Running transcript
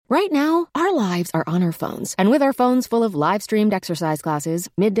Right now, our lives are on our phones. And with our phones full of live-streamed exercise classes,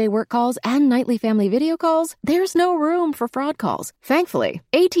 midday work calls, and nightly family video calls, there's no room for fraud calls. Thankfully,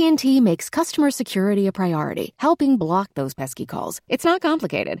 AT&T makes customer security a priority, helping block those pesky calls. It's not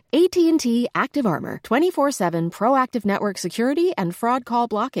complicated. AT&T Active Armor, 24/7 proactive network security and fraud call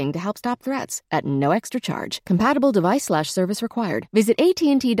blocking to help stop threats at no extra charge. Compatible device/service required. Visit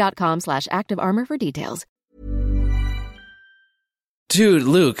AT&T.com/activearmor for details. Dude,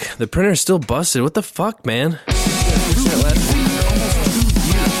 Luke, the printer's still busted. What the fuck, man?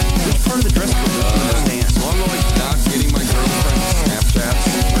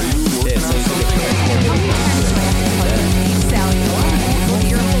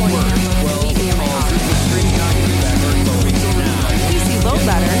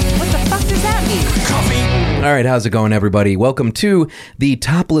 All right, how's it going, everybody? Welcome to the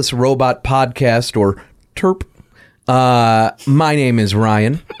Topless Robot Podcast, or TERP. My name is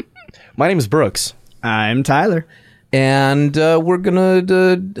Ryan. My name is Brooks. I'm Tyler. And we're going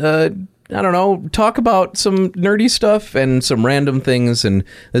to, talk about some nerdy stuff and some random things. And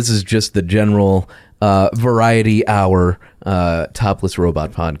this is just the general variety hour Topless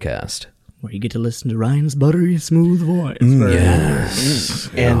Robot Podcast. Where you get to listen to Ryan's buttery smooth voice. Yes.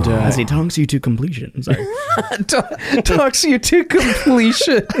 And as he talks you to completion. Sorry. Talks you to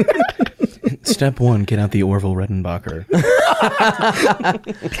completion. Step 1, get out the Orville Redenbacher.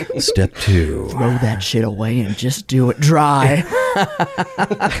 Step 2. Throw that shit away and just do it dry.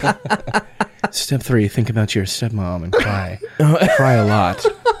 Step 3, think about your stepmom and cry. Cry a lot.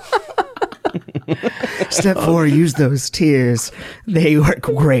 Step 4, use those tears. They work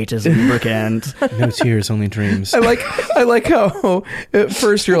great as lubricant. No tears, only dreams. I like how at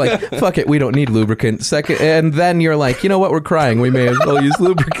first you're like, fuck it, we don't need lubricant. Second, and then you're like, you know what, we're crying, we may as well use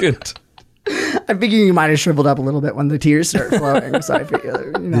lubricant. I'm thinking you might have shriveled up a little bit when the tears start flowing. So I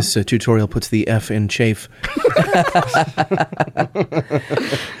figure, This tutorial puts the F in chafe.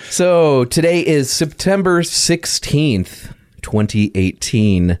 So today is September 16th,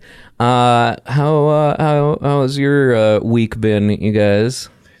 2018. How's your week been, you guys?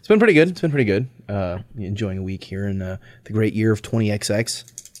 It's been pretty good. Enjoying a week here in the great year of 20XX.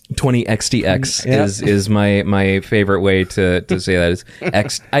 20XDX is my favorite way to say that is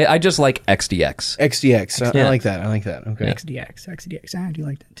X. I just like XDX. XDX. I like that. Okay. XDX. I do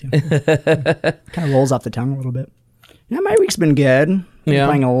like that too. Kind of rolls off the tongue a little bit. Yeah, my week's been good. Yeah.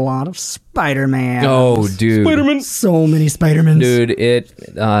 Playing a lot of Spider-Man. Oh, dude. Spider-Man. So many Spider-Mans. Dude,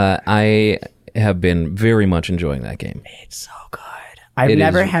 I have been very much enjoying that game. It's so good. I've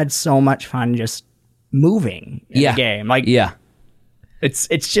never had so much fun just moving in the game. It's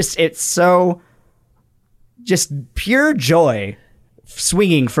so just pure joy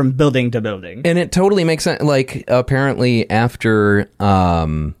swinging from building to building. And it totally makes sense. Like, apparently after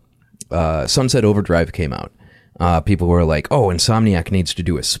Sunset Overdrive came out, people were like, oh, Insomniac needs to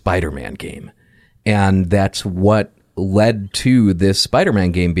do a Spider-Man game. And that's what led to this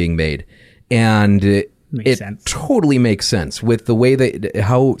Spider-Man game being made. And it totally makes sense with the way that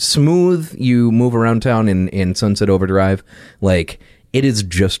how smooth you move around town in Sunset Overdrive. Like, it is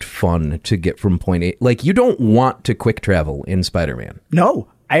just fun to get from point A. Like, you don't want to quick travel in Spider-Man. No,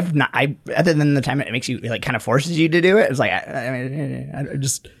 I've not. Other than the time it makes you, like, kind of forces you to do it. It's like, I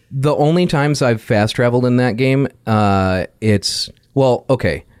just... The only times I've fast traveled in that game, okay.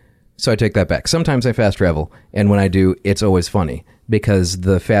 So I take that back. Sometimes I fast travel, and when I do, it's always funny because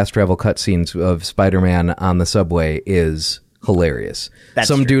the fast travel cutscenes of Spider-Man on the subway is hilarious.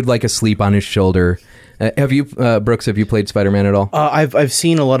 Some dude like asleep on his shoulder. Have you, Brooks? Have you played Spider-Man at all? I've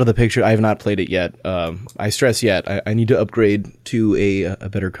seen a lot of the picture. I have not played it yet. I stress yet. I need to upgrade to a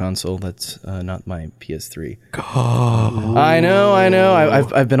better console. That's not my PS3. Oh. I know.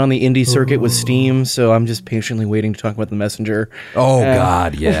 I've been on the indie circuit with Steam, so I'm just patiently waiting to talk about The Messenger. Oh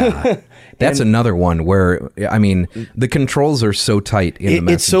God, yeah. That's another one where, I mean, the controls are so tight in the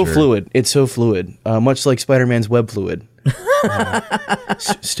Messenger. It's so fluid. Much like Spider-Man's web fluid.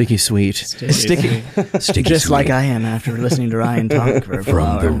 Sticky sweet. Sticky just sweet. like I am after listening to Ryan talk for a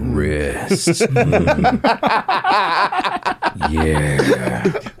From the wrist.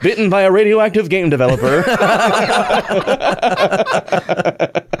 Yeah. Bitten by a radioactive game developer.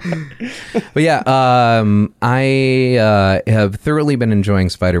 But yeah, I have thoroughly been enjoying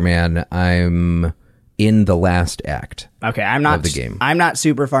Spider-Man. I'm in the last act. Okay, I'm not of the game. I'm not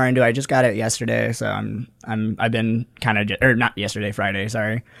super far into it. I just got it yesterday, so I've been kind of or not yesterday, Friday.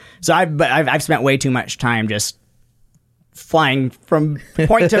 Sorry. So I've spent way too much time just flying from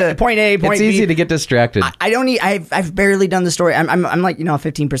point to point A, point it's B. It's easy to get distracted. I've barely done the story. I'm like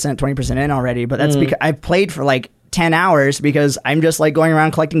 15%, 20% in already, but that's because I've played for like 10 hours because I'm just like going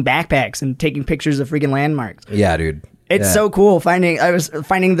around collecting backpacks and taking pictures of freaking landmarks. Yeah, dude. It's so cool I was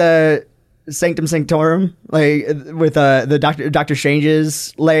finding the Sanctum Sanctorum, like with the Doctor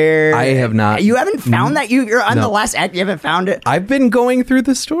Strange's lair. I have not. You haven't found that? You're on No. the last act. You haven't found it? I've been going through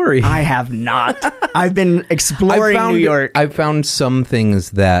the story. I have not. I've been exploring New York. I've found some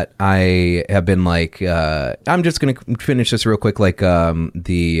things that I have been like, I'm just going to finish this real quick. Like what's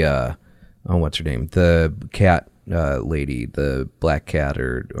her name? The cat lady, the black cat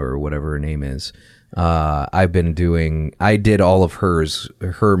or whatever her name is. I did all of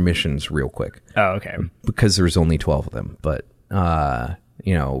her missions real quick. Oh, okay. Because there's only 12 of them. But,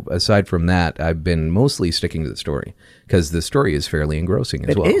 aside from that, I've been mostly sticking to the story because the story is fairly engrossing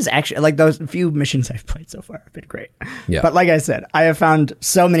as well. It is actually, like those few missions I've played so far have been great. Yeah. But like I said, I have found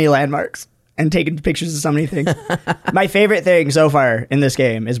so many landmarks and taken pictures of so many things. My favorite thing so far in this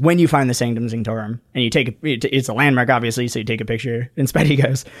game is when you find the Sanctum Sanctorum and you take it's a landmark, obviously, so you take a picture. And Spidey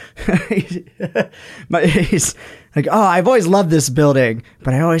goes, he's like, oh, I've always loved this building,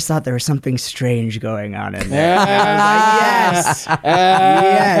 but I always thought there was something strange going on in there. And I was like,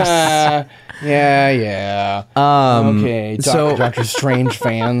 yes. Yeah. Okay. so- Doctor Strange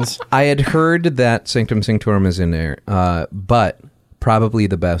fans. I had heard that Sanctum Sanctorum is in there, but probably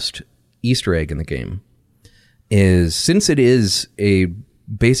the best Easter egg in the game is, since it is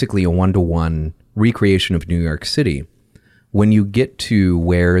basically a 1-to-1 recreation of New York City, when you get to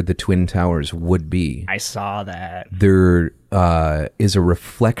where the Twin Towers would be, I saw that. there is a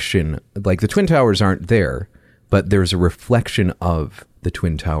reflection, like the Twin Towers aren't there, but there's a reflection of the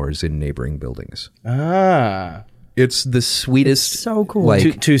Twin Towers in neighboring buildings. Ah. It's the sweetest, so cool.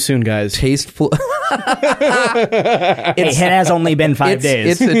 like Too soon, guys. tasteful. It has only been 5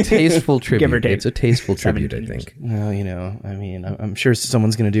 days. It's a tasteful Give or tribute. take. It's a tasteful tribute, I 17 think. Well, I mean, I'm sure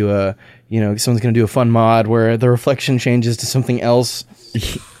someone's going to do a fun mod where the reflection changes to something else.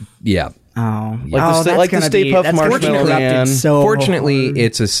 Yeah. Like the Stay Puft Marshmallow Man. So Fortunately,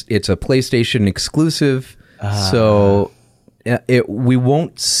 it's a PlayStation exclusive, so we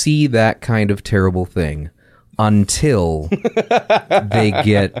won't see that kind of terrible thing until they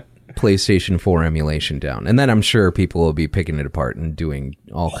get PlayStation 4 emulation down. And then I'm sure people will be picking it apart and doing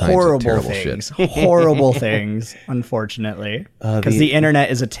all kinds of terrible things. shit. Horrible things, unfortunately. Because the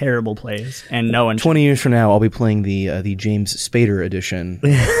internet is a terrible place, and no one 20 years from now, I'll be playing the James Spader edition.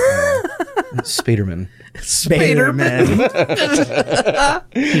 Spaderman. Spider-Man.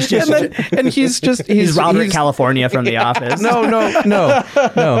 He's Robert California from The Office. No.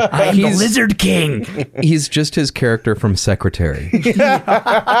 I'm the Lizard King. He's just his character from Secretary.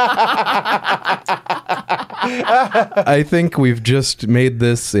 I think we've just made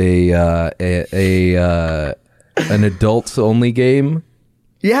this an adults only game.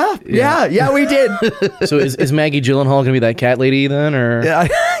 Yeah, we did. So is Maggie Gyllenhaal going to be that cat lady then, or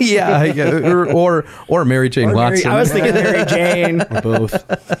or Mary Jane Watson. I was thinking Mary Jane. or both?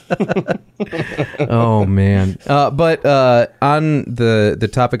 Oh man! But on the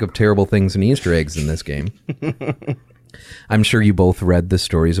topic of terrible things and Easter eggs in this game, I'm sure you both read the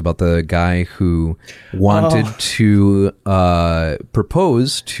stories about the guy who wanted to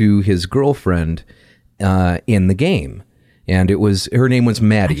propose to his girlfriend in the game. And her name was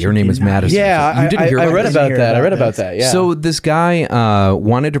Maddie. Her name was Madison. Yeah, You didn't hear I about read this? about that. I read about that. Yeah. So this guy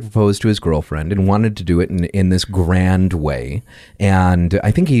wanted to propose to his girlfriend and wanted to do it in this grand way. And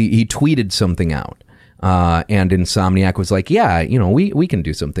I think he tweeted something out. And Insomniac was like, yeah, we can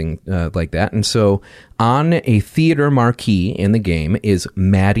do something like that. And so on a theater marquee in the game is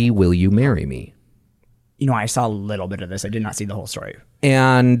Maddie, Will You Marry Me? I saw a little bit of this. I did not see the whole story.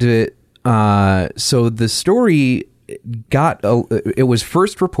 And so the story it was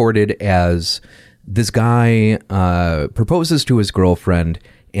first reported as this guy proposes to his girlfriend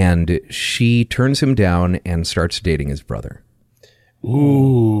and she turns him down and starts dating his brother.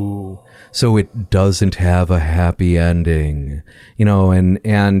 Ooh. So it doesn't have a happy ending,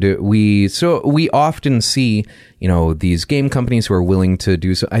 and we often see, these game companies who are willing to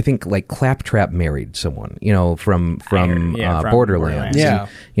do so. I think like Claptrap married someone, from Borderlands. Yeah.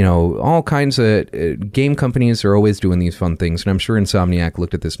 And, all kinds of game companies are always doing these fun things. And I'm sure Insomniac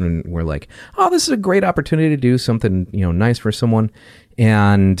looked at this and were like, oh, this is a great opportunity to do something, nice for someone.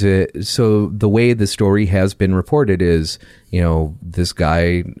 And so the way the story has been reported is, this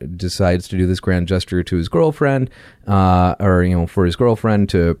guy decides to do this grand gesture to his girlfriend, for his girlfriend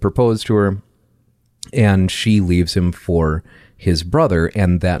to propose to her, and she leaves him for his brother,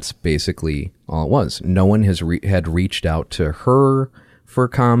 and that's basically all it was. No one had reached out to her for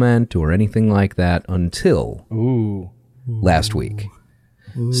comment or anything like that until last week.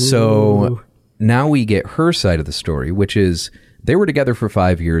 So now we get her side of the story, which is they were together for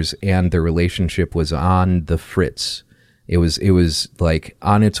 5 years and their relationship was on the fritz. It was like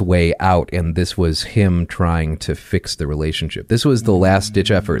on its way out, and this was him trying to fix the relationship. This was the last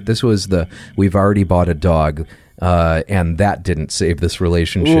ditch effort. This was the we've already bought a dog, and that didn't save this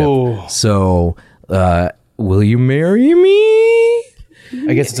relationship. Ooh. So, will you marry me?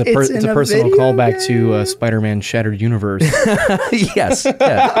 I guess it's a personal callback to Spider-Man Shattered Universe. Yes.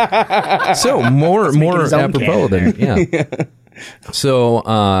 Yeah. So more apropos than yeah.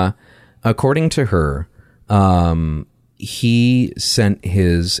 So according to her, he sent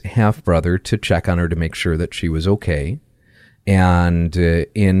his half brother to check on her to make sure that she was okay. And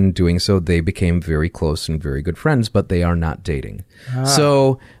in doing so, they became very close and very good friends, but they are not dating.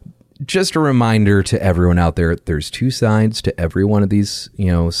 So just a reminder to everyone out there, there's two sides to every one of these,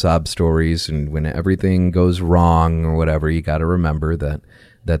 sob stories. And when everything goes wrong or whatever, you got to remember that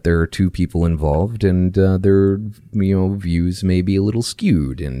there are two people involved, and their views may be a little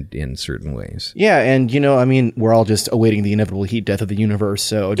skewed in certain ways. Yeah, and we're all just awaiting the inevitable heat death of the universe,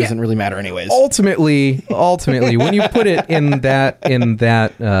 so it doesn't really matter anyways. Ultimately, when you put it in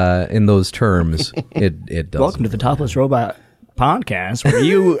those terms, it does. Welcome to the Topless Robot Podcast, where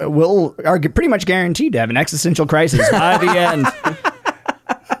you are pretty much guaranteed to have an existential crisis by the end.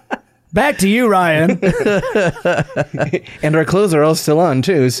 Back to you, Ryan. And our clothes are all still on,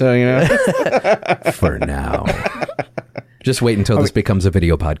 too, so, For now. Just wait until this becomes a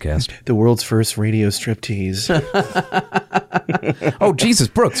video podcast. The world's first radio striptease. Oh, Jesus,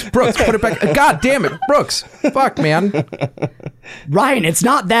 Brooks, put it back. God damn it, Brooks. Fuck, man. Ryan, it's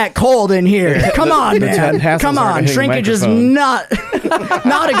not that cold in here. Come on, man. Come on. Shrinkage is not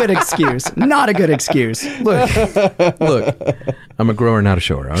a good excuse. Not a good excuse. Look, I'm a grower, not a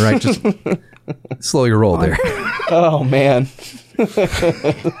shower. All right, just slow your roll there. Oh, man.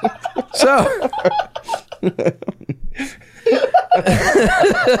 So...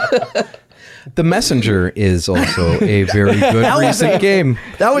 The Messenger is also a very good recent game.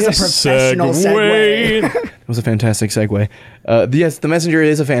 That was a professional segue. That was a fantastic segue. Yes, The Messenger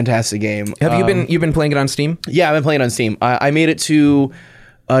is a fantastic game. Have you been playing it on Steam? Yeah, I've been playing it on Steam. I made it to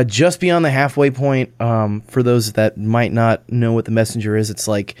just beyond the halfway point. For those that might not know what The Messenger is, it's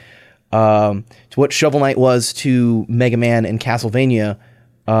like to what Shovel Knight was to Mega Man and Castlevania.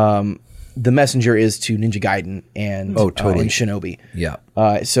 The Messenger is to Ninja Gaiden and totally. And Shinobi. Yeah.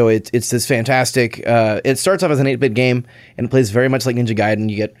 So it's this fantastic. It starts off as an 8-bit game and it plays very much like Ninja Gaiden.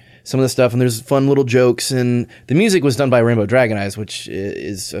 You get some of the stuff and there's fun little jokes, and the music was done by Rainbow Dragon Eyes, which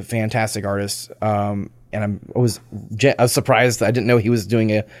is a fantastic artist. And I was surprised. I didn't know he was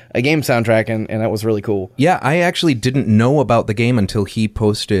doing a game soundtrack, and that was really cool. Yeah, I actually didn't know about the game until he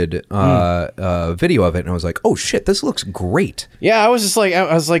posted a video of it, and I was like, "Oh shit, this looks great!" Yeah, I was like,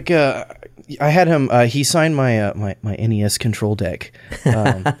 I had him. He signed my my NES control deck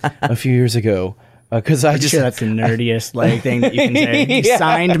a few years ago. Because I'm sure that's the nerdiest thing that you can say. You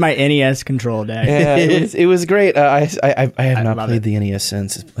signed my NES control deck. Yeah, it was great. I have not played the NES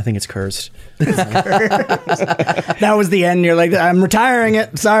since. I think it's cursed. That was the end. You're like, I'm retiring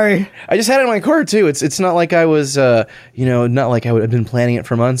it. Sorry. I just had it in my car too. It's not like I was, not like I would have been planning it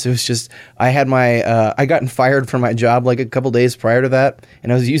for months. It was just I had I gotten fired from my job like a couple days prior to that,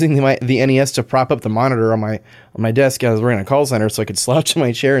 and I was using the NES to prop up the monitor on my desk. I was working in a call center, so I could slouch in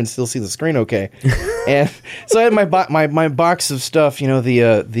my chair and still see the screen okay. And so I had my box of stuff,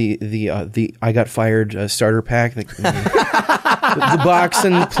 the I got fired starter pack, the box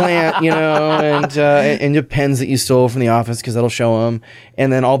and the plant, and the pens that you stole from the office because that'll show them,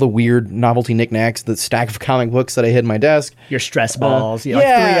 and then all the weird novelty knickknacks, the stack of comic books that I hid in my desk, your stress balls, like 3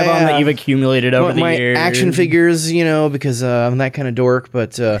 of them that you've accumulated over the years, my action figures, because I'm that kind of dork.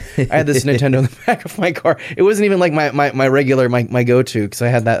 But I had this Nintendo in the back of my car. It wasn't even like my regular my go-to, because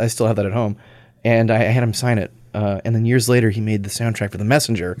I still have that at home. And I had him sign it. And then years later, he made the soundtrack for The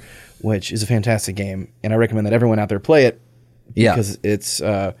Messenger, which is a fantastic game. And I recommend that everyone out there play it. Yeah. Because it's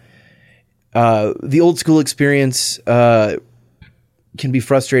the old school experience can be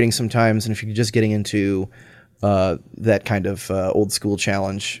frustrating sometimes. And if you're just getting into that kind of old school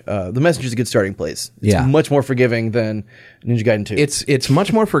challenge, The Messenger is a good starting place. It's much more forgiving than Ninja Gaiden 2. It's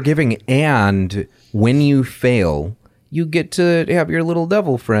much more forgiving, and when you fail, you get to have your little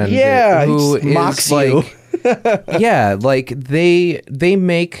devil friend who mocks you. Yeah, they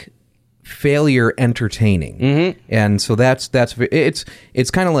make failure entertaining. Mm-hmm. And so that's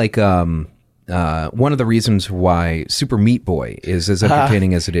it's kind of like one of the reasons why Super Meat Boy is as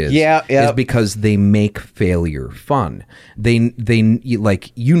entertaining as it is, is because they make failure fun. They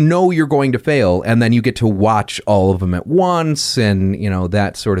like, you're going to fail, and then you get to watch all of them at once, and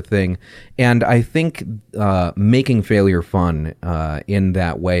that sort of thing. And I think making failure fun in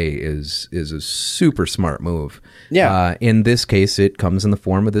that way is a super smart move. Yeah. In this case, it comes in the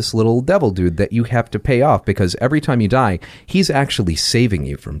form of this little devil dude that you have to pay off, because every time you die, he's actually saving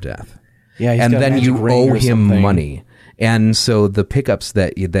you from death. Yeah, and then you owe him something. money. And so the pickups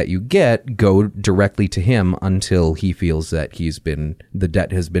that you get go directly to him until he feels that the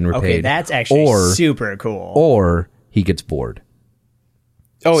debt has been repaid. Okay, that's actually super cool. Or he gets bored.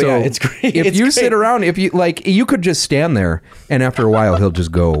 Oh, So yeah, it's great. If It's you great. sit around, you could just stand there, and after a while, he'll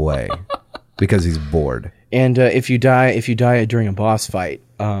just go away because he's bored. And if you die during a boss fight,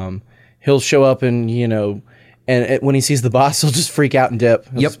 he'll show up and when he sees the boss, he'll just freak out and dip.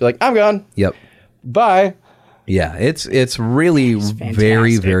 He'll just be like, I'm gone. Yep. Bye. Yeah, it's really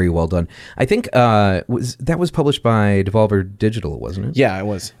very, very well done. I think that was published by Devolver Digital, wasn't it? Yeah, it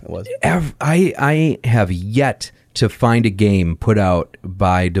was. I have yet to find a game put out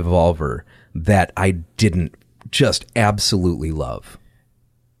by Devolver that I didn't just absolutely love.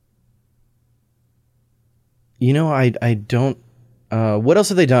 I don't. What else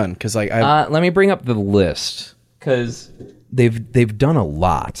have they done? Because let me bring up the list, because they've done a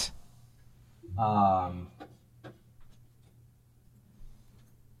lot.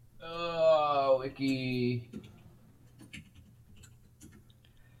 Wiki.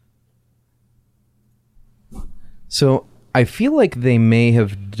 So I feel like they may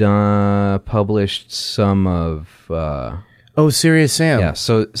have published some of. Serious Sam. Yeah,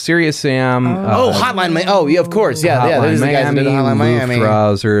 so Serious Sam. Hotline Miami. Oh, yeah, of course. Yeah, Hotline those are the guys that did Hotline Miami.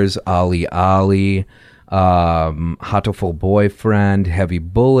 Trousers, Ali Ali, Hatoful Boyfriend, Heavy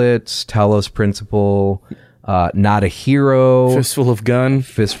Bullets, Talos Principle, Not a Hero, Fistful of Gun.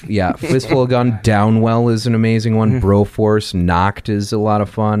 Fistful of Gun. Downwell is an amazing one. Broforce, Noct is a lot of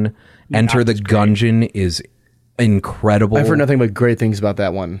fun. Enter the Gungeon is incredible. I've heard nothing but great things about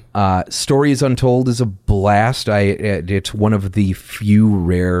that one. Stories Untold is a blast. It's one of the few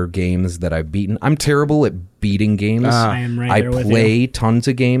rare games that I've beaten. I'm terrible at beating games. I am right there with you. I play tons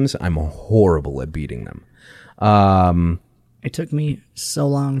of games. I'm horrible at beating them. It took me so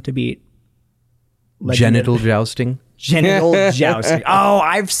long to beat Genital Jousting. Genital Jousting. Oh,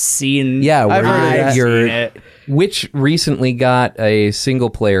 I've seen. Yeah, where I've seen it. Which recently got a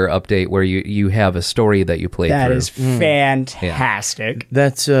single player update where you have a story that you play through. That is fantastic.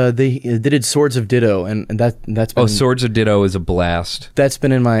 That's they did Swords of Ditto, and that's been, Swords of Ditto is a blast. That's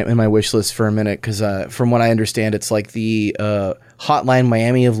been in my wish list for a minute, because from what I understand, it's like the Hotline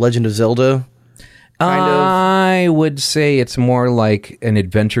Miami of Legend of Zelda. I would say it's more like an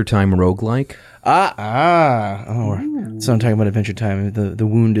Adventure Time roguelike. So I'm talking about Adventure Time. The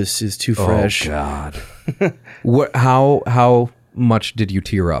wound is too fresh. Oh God! How much did you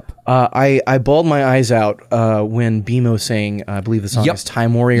tear up? I bawled my eyes out when BMO sang. I believe the song is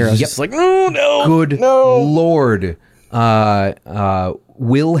Time Warrior. I was just like, no, good Lord!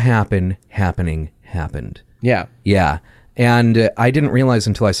 Will happen. Happened. Yeah. And I didn't realize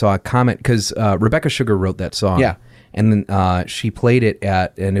until I saw a comment, because Rebecca Sugar wrote that song. Yeah. And then she played it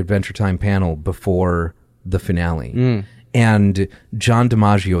at an Adventure Time panel before the finale. And John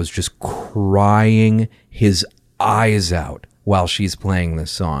DiMaggio is just crying his eyes out while she's playing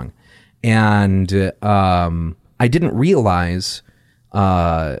this song. And I didn't realize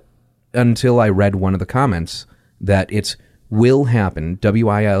until I read one of the comments that it's will happen,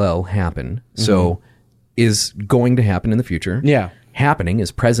 WILL happen. So is going to happen in the future. Yeah. Happening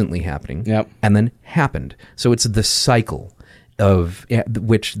is presently happening. Yep. And then happened. So it's the cycle of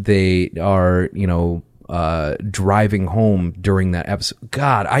which they are, driving home during that episode.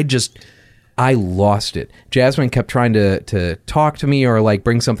 God, I lost it. Jasmine kept trying to talk to me or like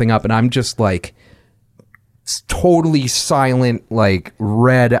bring something up, and I'm just like totally silent, like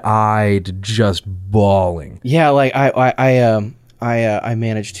red-eyed, just bawling. Yeah, like I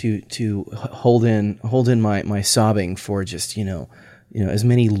managed to hold in my sobbing for just as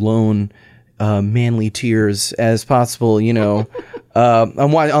many lone manly tears as possible. I'm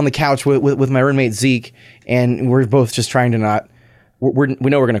on the couch with my roommate Zeke, and we're both just trying to not. We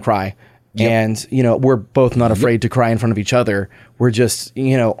know we're gonna cry, and we're both not afraid to cry in front of each other. We're just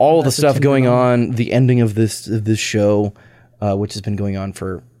all the stuff going on. The ending of this show, which has been going on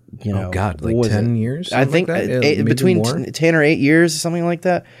for. Like 10 years? I think like between 10 or 8 years, something like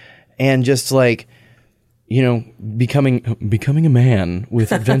that. And just like, becoming a man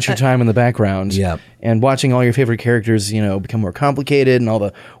with Adventure Time in the background. Yeah. And watching all your favorite characters, become more complicated and all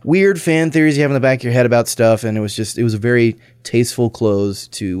the weird fan theories you have in the back of your head about stuff. And it was a very tasteful close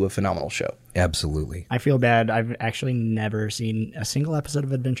to a phenomenal show. Absolutely. I feel bad. I've actually never seen a single episode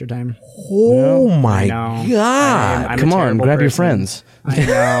of Adventure Time. Oh my know. God. I'm a Come on, terrible grab your person. friends. I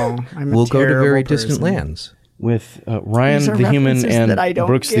know. We'll go to very distant lands. With Ryan These are the human references and that I don't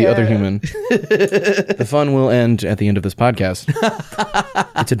Brooks the get. other human. The fun will end at the end of this podcast.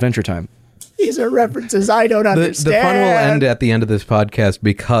 It's Adventure Time. These are references I don't The understand. fun will end at the end of this podcast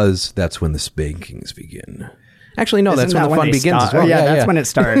because that's when the spankings begin. Actually, no, Isn't that's when that the fun they begins as start? well. Yeah, that's when it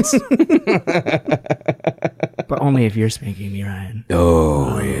starts. But only if you're spanking me, Ryan.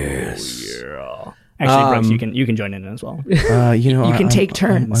 Oh, yes. Actually, Brooks, you can join in as well. You can take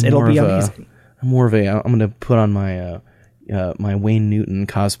turns. It'll be amazing. I'm more of a. I'm going to put on my my Wayne Newton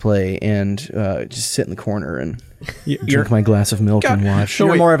cosplay and just sit in the corner and drink my glass of milk and watch.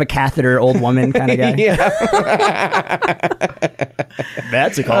 You're more of a catheter old woman kind of guy. Yeah.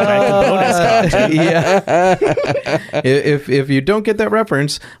 That's a callback to bonus content. Yeah. If you don't get that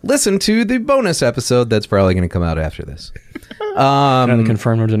reference, listen to the bonus episode that's probably going to come out after this. I'm going to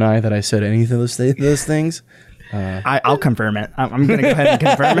confirm or deny that I said any of those things. I'll confirm it. I'm going to go ahead and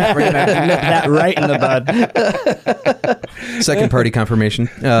confirm it. We're going to nip that right in the bud. Second party confirmation.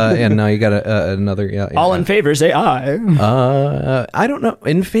 And now you got another. Yeah, All in favor, say aye. I don't know.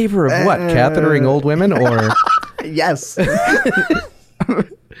 In favor of what? Cathetering old women or? Yes.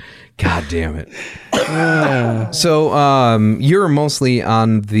 God damn it. So you're mostly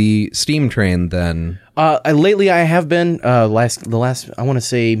on the Steam train then. Lately I have been the last I want to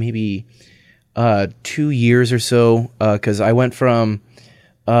say maybe 2 years or so, because I went from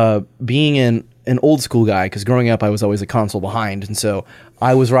being an old school guy, because growing up I was always a console behind, and so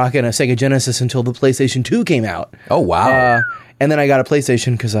I was rocking a Sega Genesis until the PlayStation 2 came out. Oh, wow. And then I got a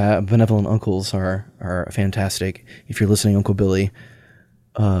PlayStation because benevolent uncles are fantastic. If you're listening, Uncle Billy,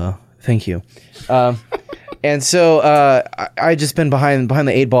 thank you. And so I just been behind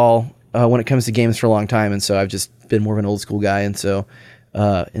the eight ball when it comes to games for a long time, and so I've just been more of an old school guy, and so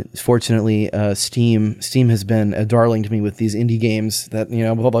fortunately Steam has been a darling to me with these indie games that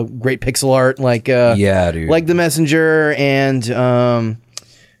blah, blah, great pixel art like dude, like The Messenger and trying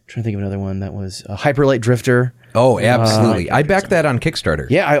to think of another one that was Hyper Light Drifter. Oh, absolutely. I backed that on Kickstarter.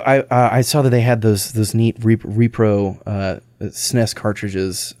 Yeah, I saw that they had those neat repro SNES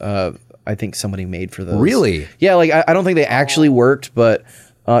cartridges. I think somebody made for those. Really? Yeah, like I don't think they actually worked, but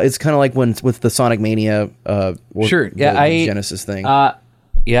it's kind of like when with the Sonic Mania. Sure. Yeah, the Genesis thing.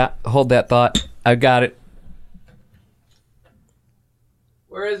 Yeah, hold that thought. I've got it.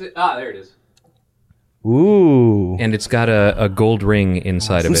 Where is it? Ah, there it is. Ooh. And it's got a gold ring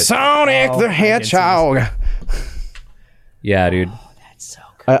inside of it. Sonic the Hedgehog. Yeah, dude.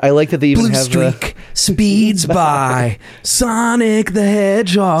 I like that they even Blue have Streak speeds by Sonic the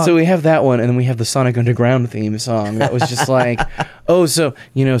Hedgehog. So we have that one, and then we have the Sonic Underground theme song. That was just like, oh, so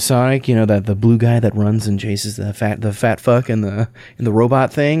Sonic, that the blue guy that runs and chases the fat fuck and the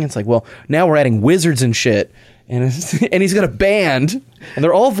robot thing. It's like, well, now we're adding wizards and shit, and he's got a band, and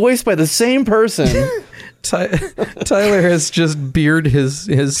they're all voiced by the same person. Tyler has just beard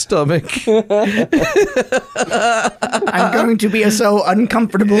his stomach. I'm going to be so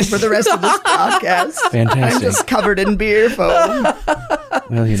uncomfortable for the rest of this podcast. Fantastic. I'm just covered in beer foam.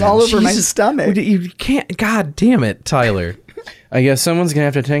 Well, It's all over my stomach. You can't. God damn it, Tyler. I guess someone's gonna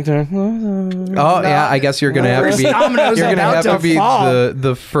have to take their. Oh yeah, I guess you're gonna have to be. You're Domino's gonna about have to to be fall.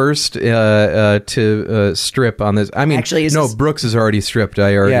 the first to strip on this. I mean, Actually, is no, this- Brooks is already stripped.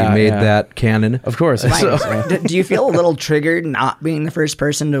 I already Yeah, made yeah. that canon. Of course. Do you feel a little triggered not being the first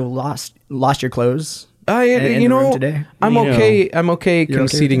person to lost your clothes? in the room today? I'm okay. I'm okay You're okay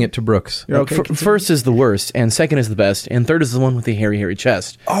conceding with it to Brooks. You're okay. First is the worst, and second is the best, and third is the one with the hairy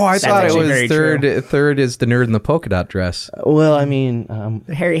chest. Oh, I thought it actually was very third. true. Third is the nerd in the polka dot dress. Well, I mean,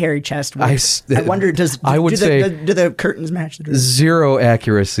 The hairy chest. I wonder, do the curtains match the dress? Zero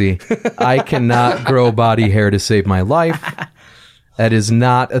accuracy. I cannot grow body hair to save my life. That is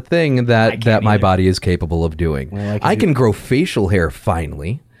not a thing that my either. body is capable of doing. Well, I can grow facial hair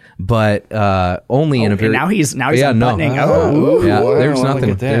finally, but only in a very. Now he's yeah, unbuttoning. no. Oh, Yeah, wow, there's look nothing.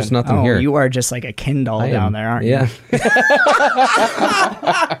 at that. There's nothing here. You are just like a Ken doll I down am- there, aren't yeah. you?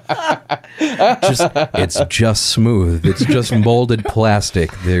 It's just smooth. It's just molded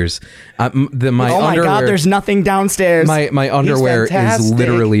plastic. There's my Oh my underwear. God! There's nothing downstairs. my underwear is fantastic.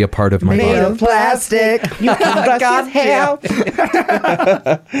 literally a part of my Made body. of plastic. You can got hair.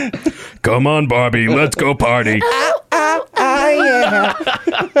 Come on, Barbie. Let's go party.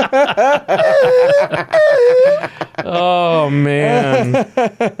 Oh man.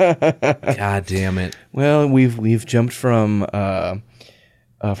 God damn it. Well, we've jumped from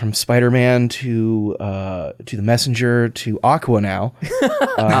Spider-Man to the Messenger to Aqua now.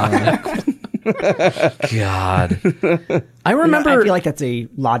 God. I I remember. feel like that's a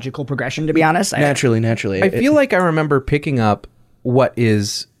logical progression, to be honest. Naturally. I feel like I remember picking up what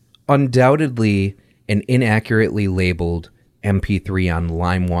is undoubtedly an inaccurately labeled MP3 on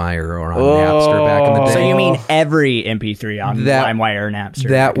LimeWire or on Napster back in the day. So you mean every MP3 on LimeWire or Napster?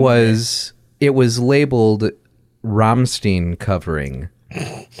 That was it was labeled Rammstein covering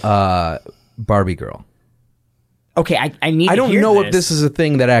Barbie Girl. Okay, I need. I to don't hear know this. if this is a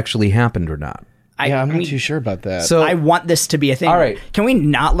thing that actually happened or not. I'm not too sure about that. So I want this to be a thing. All right. Can we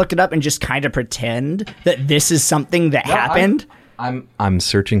not look it up and just kind of pretend that this is something that happened? I'm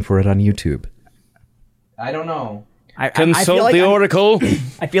searching for it on YouTube. I don't know. I feel like oracle.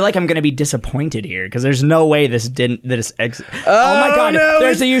 I feel like I'm going to be disappointed here because there's no way this didn't. Oh my god! no,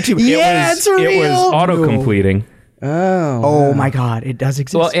 There's a YouTube. it's real. It was auto completing. Oh my god! It does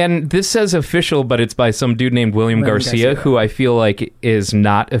exist. Well, and this says official, but it's by some dude named William Garcia, who I feel like is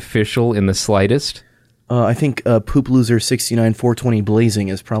not official in the slightest. I think Poop Loser 69 420 Blazing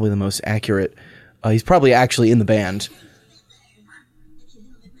is probably the most accurate. He's probably actually in the band.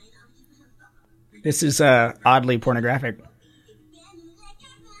 This is oddly pornographic.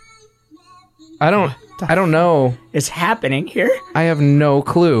 I don't know. It's happening here. I have no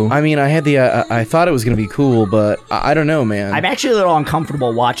clue. I mean, I had I thought it was gonna be cool, but I don't know, man. I'm actually a little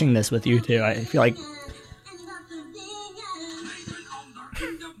uncomfortable watching this with you two. I feel like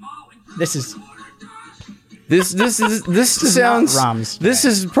this is This sounds. not Rammstein. This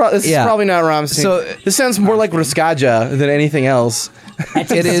is probably not Rammstein. So- this sounds more like Ruskaja than anything else.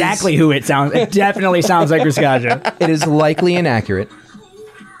 that's It is- exactly who it sounds. It definitely sounds like Ruskaja. It is likely inaccurate.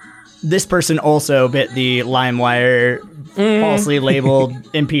 This person also bit the LimeWire falsely labeled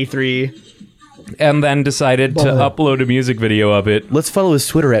MP3. And then decided to upload a music video of it. Let's follow his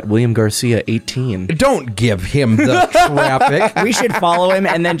Twitter at William Garcia 18. Don't give him the traffic. We should follow him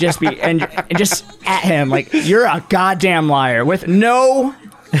and then just be and just at him like you're a goddamn liar with no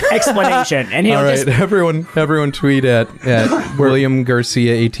explanation. And he'll All right, just everyone tweet at William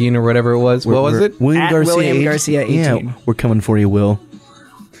Garcia 18 or whatever it was. What was it? William At Garcia William 18. Garcia 18. Yeah, we're coming for you, Will.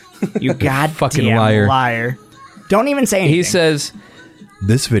 you goddamn Fucking liar. liar. Don't even say anything. He says,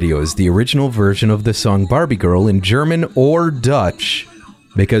 This video is the original version of the song Barbie Girl in German or Dutch,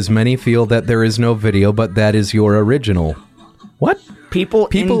 because many feel that there is no video, but that is your original. What? people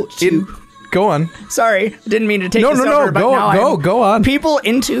Go on. Sorry, didn't mean to take No, this no, over, but go- now go- I'm- go on. People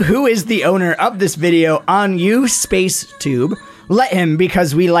into who is the owner of this video on you Space Tube. Let him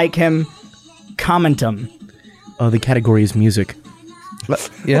because we like him. Comment him. The category is music.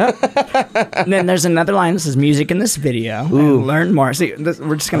 Yeah. And then there's another line that says music in this video. And learn more. See,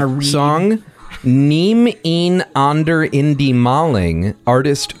 we're just gonna read. Song Neem een ander in die maling,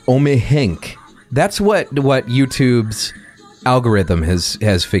 artist Ome Henk. That's what YouTube's algorithm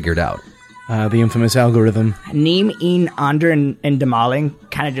has figured out. The infamous algorithm. Neem een ander in Demaling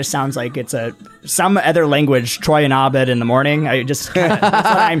kind of just sounds like it's some other language. Troy and Abed in the morning. I just that's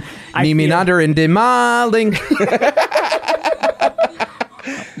what I Neem een feel. ander in die maling.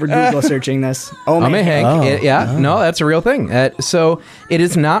 We're Google searching this. Ome Henk. Oh. No, that's a real thing. So it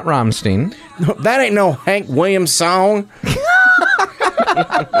is not Rammstein. That ain't no Hank Williams song.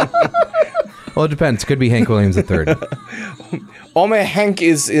 Well, it depends. Could be Hank Williams III. Ome Hank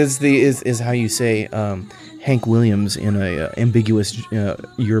is how you say Hank Williams in a ambiguous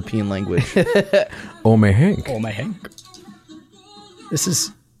European language. Ome Henk. Oh my Hank. This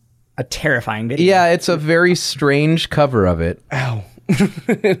is a terrifying video. Yeah, it's a very strange cover of it. Ow.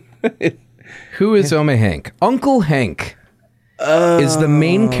 Who is Ome Henk? Uncle Hank is the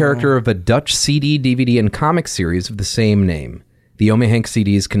main character of a Dutch CD, DVD, and comic series of the same name. The Ome Henk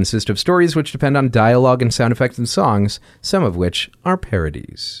CDs consist of stories which depend on dialogue and sound effects and songs, some of which are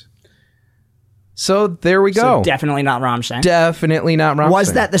parodies. So there we go. So definitely not Rammstein. Definitely not Rammstein.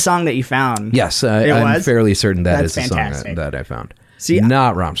 Was that the song that you found? Yes, It I'm was? fairly certain That's is the fantastic. song that I found. See,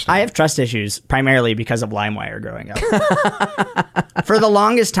 not Rammstein. I have trust issues primarily because of LimeWire growing up. For the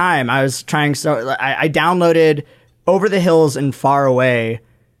longest time, I was trying I downloaded Over the Hills and Far Away,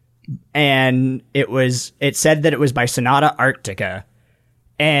 and it said that it was by Sonata Arctica.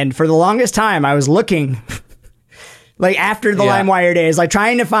 And for the longest time, I was looking Like after the Yeah. LimeWire days, like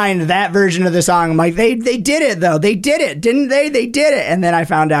trying to find that version of the song. I'm like, they did it though. They did it, didn't they? They did it. And then I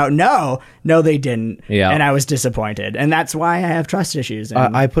found out, no, they didn't. Yeah. And I was disappointed. And that's why I have trust issues.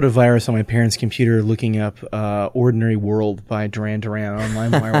 And I put a virus on my parents' computer looking up "Ordinary World" by Duran Duran on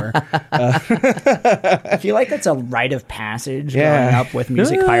LimeWire. I feel like that's a rite of passage Yeah. growing up with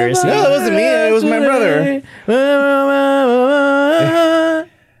music piracy. No, it wasn't me. It was my brother.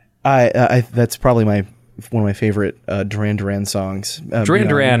 I that's probably one of my favorite Duran Duran songs. Duran beyond-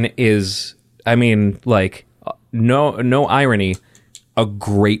 Duran is, I mean, like, no irony, a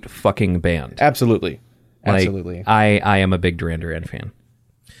great fucking band. Absolutely, Like, absolutely. I am a big Duran Duran fan.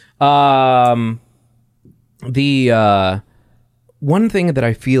 The one thing that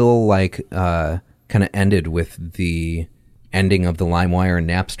I feel like kind of ended with the ending of the LimeWire and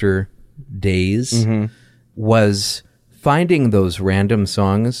Napster days was finding those random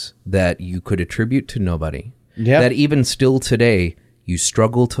songs that you could attribute to nobody. Yep. That even still today you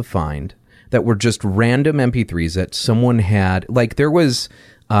struggle to find, that were just random MP3s that someone had. Like there was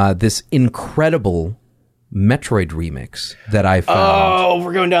this incredible Metroid remix that I found. Oh,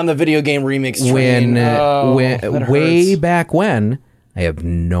 we're going down the video game remix train. when way back when. I have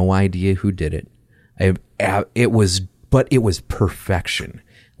no idea who did it. It was perfection.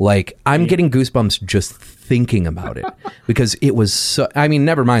 Like I'm getting goosebumps just thinking about it because it was so. I mean,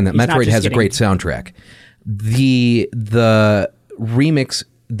 never mind that not Metroid just has a great soundtrack. The remix,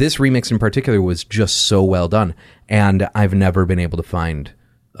 this remix in particular, was just so well done, and I've never been able to find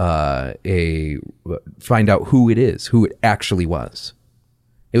out who it is, who it actually was.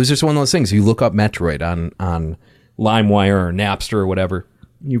 It was just one of those things. You look up Metroid on LimeWire or Napster or whatever,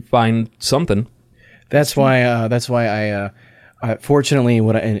 you find something. That's why I fortunately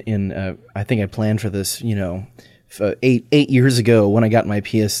I think I planned for this, 8 years ago when I got my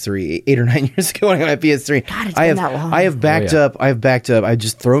PS3, 8 or 9 years ago when I got my PS3. God, it's been that long. I have backed up. I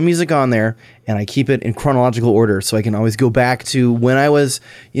just throw music on there and I keep it in chronological order so I can always go back to when I was,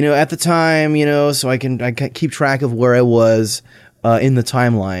 at the time, so I can keep track of where I was in the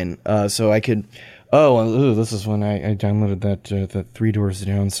timeline. So I could. This is when I downloaded that Three Doors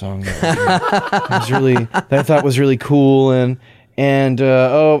Down song. That I thought was really cool, and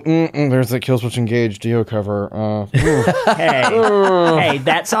there's that Killswitch Engage Dio cover. Hey,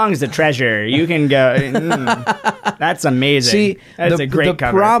 that song's a treasure. You can go. That's amazing. See, that's the a great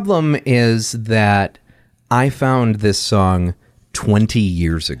cover. problem is that I found this song 20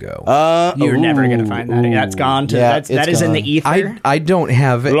 years ago. You're never gonna find that. That's gone to. Yeah, that it's is in the gone. ether. I don't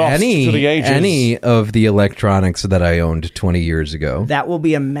have Lost to the ages. any of the electronics that I owned 20 years ago. That will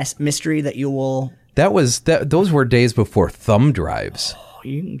be a mystery that you will. Those were days before thumb drives.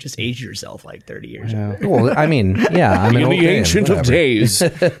 You can just age yourself like 30 years. Well, I mean, yeah, I'm an In old the man, ancient of whatever. days,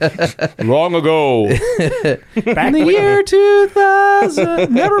 long ago. In the year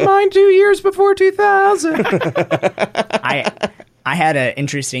 2000. Never mind 2 years before 2000. I had an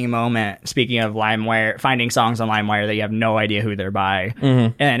interesting moment, speaking of LimeWire, finding songs on LimeWire that you have no idea who they're by.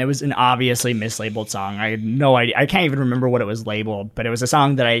 And it was an obviously mislabeled song. I had no idea. I can't even remember what it was labeled, but it was a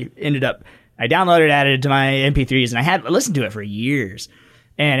song that I downloaded, added it to my MP3s, and I had listened to it for years.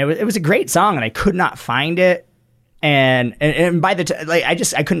 And it was a great song, and I could not find it. And by the time, I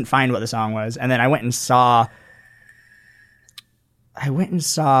couldn't find what the song was. And then I went and saw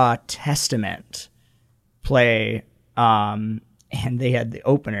Testament play, and they had the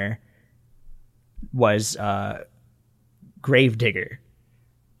opener was Gravedigger.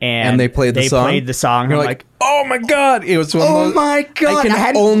 And they played the song? Played the song. You're I'm like, oh my God. It was one of oh those- my God. I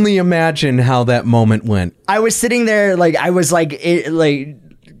can only imagine how that moment went. I was sitting there, I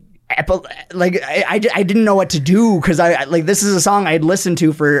didn't know what to do because this is a song I had listened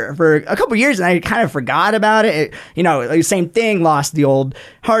to for a couple years and I kind of forgot about it. Same thing. Lost the old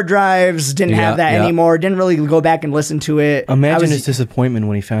hard drives. Didn't have that anymore. Didn't really go back and listen to it. Imagine his disappointment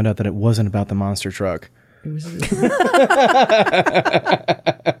when he found out that it wasn't about the monster truck.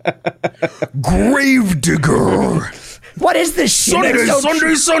 Gravedigger. What is this shit?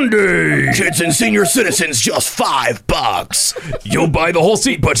 Sunday. Kids and senior citizens, just $5. You'll buy the whole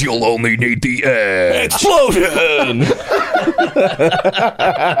seat, but you'll only need the edge. Explosion!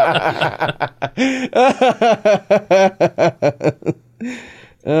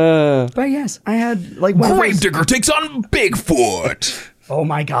 But yes, I had one of those- Gravedigger takes on Bigfoot. Oh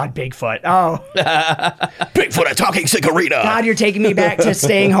my God, Bigfoot. Oh Bigfoot, a talking cigarita. God, you're taking me back to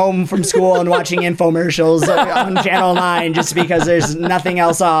staying home from school and watching infomercials on Channel 9 just because there's nothing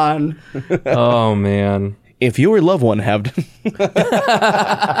else on. Oh, man. If your loved one have,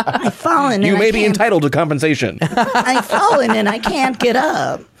 I've fallen. you may be entitled to compensation. I've fallen and I can't get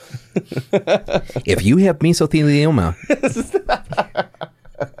up. If you have mesothelioma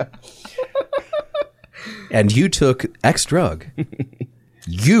and you took X drug,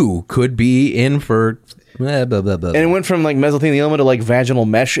 you could be in for blah, blah, blah, blah. And it went from like mesothelioma to like vaginal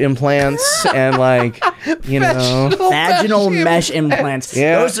mesh implants and like, you know. Vaginal mesh implants.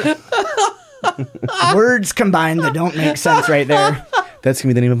 Yeah. Those are words combined that don't make sense right there. That's going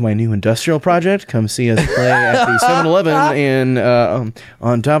to be the name of my new industrial project. Come see us play at the 7-Eleven in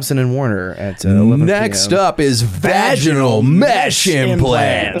on Dobson and Warner at 11 Next p.m. up is vaginal mesh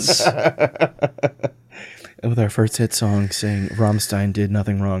implants. With our first hit song saying Rammstein did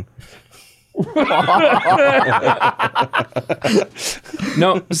nothing wrong.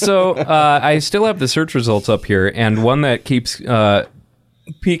 No, so I still have the search results up here, and one that keeps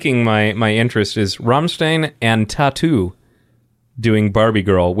piquing my interest is Rammstein and Tattoo doing Barbie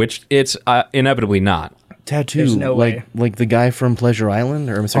Girl, which it's inevitably not. Tattoo, There's no way. like the guy from Pleasure Island,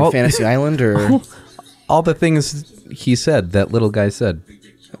 or I'm sorry, Fantasy Island, or All the things he said, that little guy said.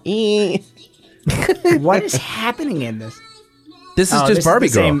 What is happening in this? This is Oh, just this is Barbie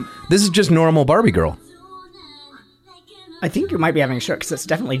the Girl. same- This is just normal Barbie Girl. I think you might be having a stroke because it's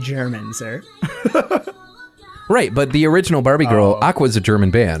definitely German, sir. Right, but the original Barbie Girl, Aqua's a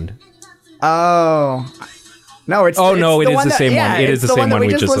German band. Oh. No, it's Oh, no, it's it is one the that- same yeah, one. It is it's the same that one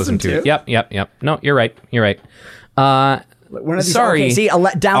we just listened to. Yep. No, you're right. One of these, Sorry. Okay, see,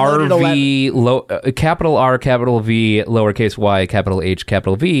 downloaded capital R, capital V, lowercase y, capital H,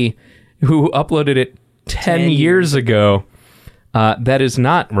 capital V, who uploaded it 10 years ago. That is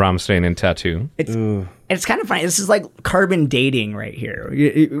not Rammstein and Tattoo. It's kind of funny. This is like carbon dating right here.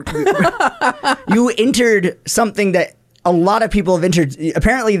 You entered something that a lot of people have entered.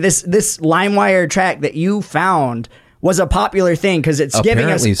 Apparently, this LimeWire track that you found was a popular thing because it's giving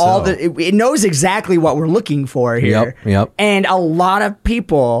us Apparently all so. it knows exactly what we're looking for here. Yep. And a lot of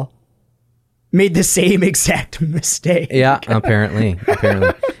people made the same exact mistake. Yeah, apparently.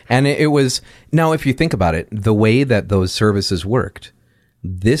 And it was, now if you think about it, the way that those services worked,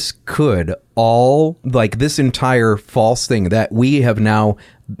 this could all, like this entire false thing that we have now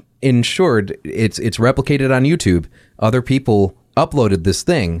ensured, it's replicated on YouTube. Other people uploaded this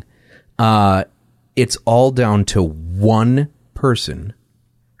thing. It's all down to one person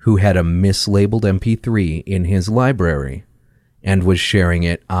who had a mislabeled MP3 in his library and was sharing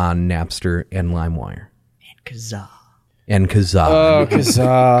it on Napster and LimeWire. Kazaa. And Kazaa. Oh,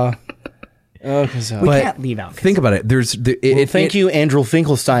 Kazaa. Oh, Kazaa. We But can't leave out. think about it. Thank you, Andrew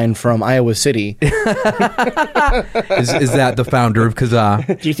Finkelstein from Iowa City. Is that the founder of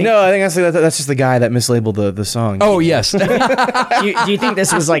Kazaa? Do you think? No, I think that's just the guy that mislabeled the song. Oh, yes. Do you think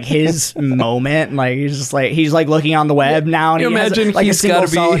this was like his moment? Like he's like looking on the web now, and You he has imagine like a he's single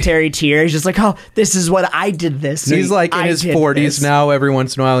gotta be- solitary tear. He's just like, oh, this is what I did. This. He's like in his 40s now. Every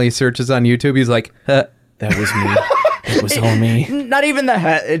once in a while he searches on YouTube. He's like, huh. That was me. It was all me. Not even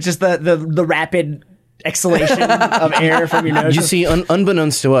it's just the rapid exhalation of air from your nose. You see,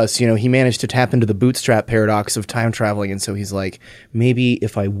 unbeknownst to us, he managed to tap into the bootstrap paradox of time traveling, and so he's like, maybe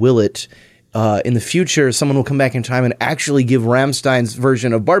if I will it, in the future, someone will come back in time and actually give Rammstein's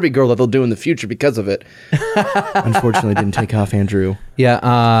version of Barbie Girl that they'll do in the future because of it. Unfortunately, it didn't take off, Andrew.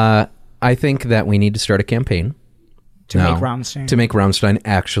 Yeah, I think that we need to start a campaign to make Rammstein. To make Rammstein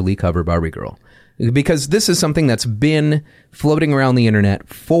actually cover Barbie Girl. Because this is something that's been floating around the internet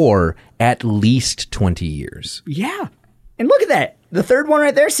for at least 20 years. Yeah, and look at that. The third one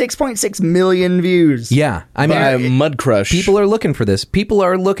right there, 6.6 million views. Yeah, I By mean, Mud Crush. people are looking for this. People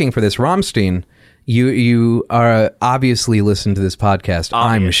are looking for this. Rammstein, you are obviously listening to this podcast,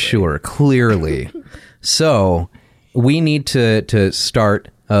 I'm sure, clearly. So we need to start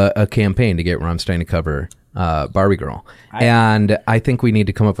a campaign to get Rammstein to cover Barbie Girl. And I think we need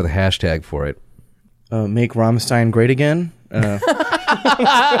to come up with a hashtag for it. Make Rammstein great again. I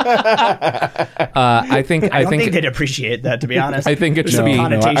think I don't think they'd appreciate that, to be honest. I think it should Some be. No, I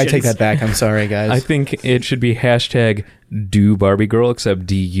take connotations. that back. I'm sorry, guys. I think it should be hashtag do Barbie Girl, except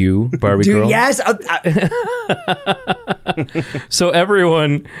DU Barbie Dude, Girl. yes. So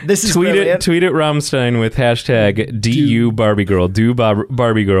everyone, This is tweet brilliant. it Rammstein with hashtag DU Barbie Girl,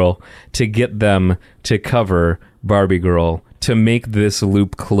 Barbie Girl, to get them to cover Barbie Girl to make this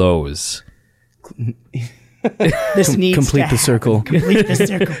loop close. This needs complete to the circle. Complete the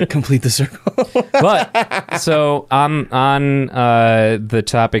circle. Complete the circle. But so on the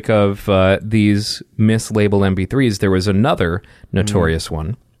topic of these mislabeled MP3s, there was another notorious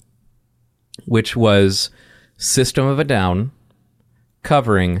one, which was System of a Down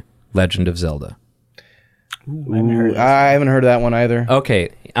covering Legend of Zelda. Ooh, I haven't heard that one either. Okay,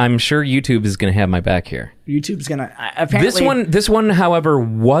 I'm sure YouTube is going to have my back here. YouTube's gonna apparently This one, however,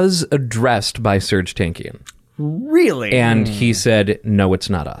 was addressed by Serge Tankian, really. and he said, "No, it's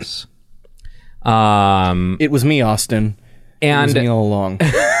not us." It was me, Austin. It was me And all along.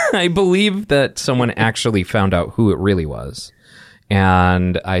 I believe that someone actually found out who it really was,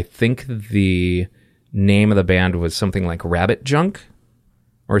 and I think the name of the band was something like Rabbit Junk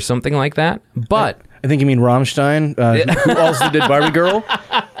or something like that. But I think you mean Rammstein, who also did Barbie Girl.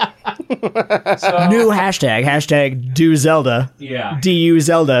 New hashtag do Zelda. Yeah. DU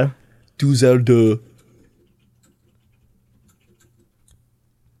Zelda. Du Zelda.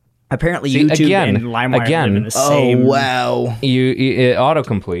 Apparently See, YouTube again, and LimeWire again. live in the Oh, same. wow. it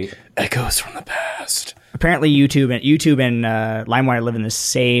autocomplete. Echoes from the past. Apparently YouTube and LimeWire live in the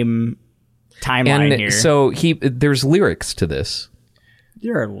same timeline And here. so there's lyrics to this.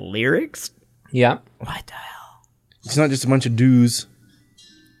 There are lyrics? Yeah. What the hell? It's not just a bunch of do's.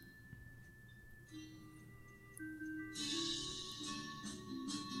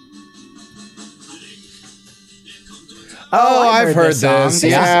 Oh, I've heard song. this.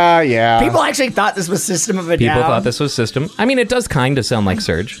 Yeah. People actually thought this was System of a People Down. thought this was System. I mean, it does kind of sound like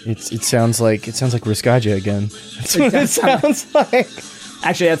Surge. It sounds like Riskaja again. That's what it sounds like.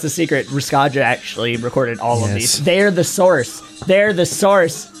 Actually, that's the secret. Riskaja actually recorded all of Yes. these. They're the source. They're the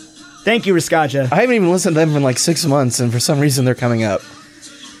source. Thank you, Riskaja. I haven't even listened to them in like 6 months, and for some reason they're coming up.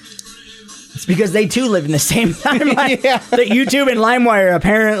 It's because they too live in the same timeline Yeah. that YouTube and LimeWire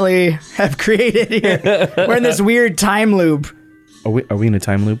apparently have created here. We're in this weird time loop. Are we in a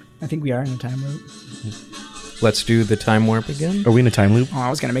time loop? I think we are in a time loop. Let's do the time warp again. Are we in a time loop? Oh, I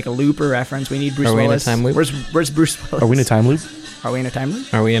was gonna make a looper reference. We need Bruce Are we in a Willis. time loop? Where's Bruce Willis? Are we in a time loop? Are we in a time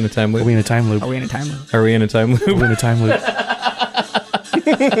loop? Are we in a time Are loop? we in a time loop? Are we in a time loop? Are we in a time Are loop? we in a time loop?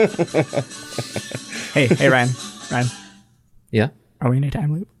 Hey, Ryan. Yeah. Are we in a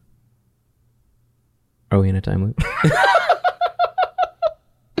time loop? Are we in a time loop?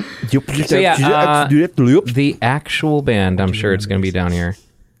 So yeah, the actual band, I'm sure it's going to be down here.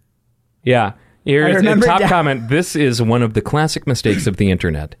 Yeah. Here's a remember top da- comment. This is one of the classic mistakes of the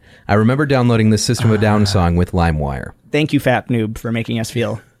internet. I remember downloading the System of a Down song with LimeWire. Thank you, Fap Noob, for making us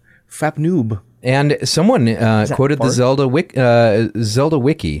feel. Fap noob. And someone quoted the Zelda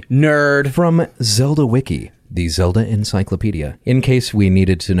Wiki. Nerd. From Zelda Wiki, the Zelda Encyclopedia. In case we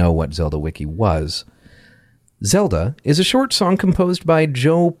needed to know what Zelda Wiki was, Zelda is a short song composed by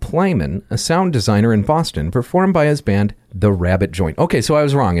Joe Plyman, a sound designer in Boston, performed by his band The Rabbit Joint. Okay, so I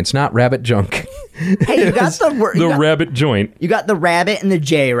was wrong. It's not Rabbit Junk. Hey, you got the word. Rabbit Joint. You got the rabbit and the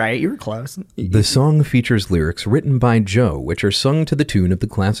J right. You were close. The song features lyrics written by Joe, which are sung to the tune of the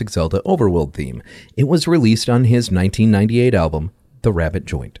classic Zelda Overworld theme. It was released on his 1998 album, The Rabbit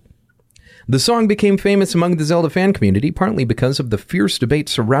Joint. The song became famous among the Zelda fan community partly because of the fierce debate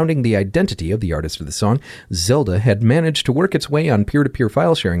surrounding the identity of the artist of the song. Zelda had managed to work its way on peer-to-peer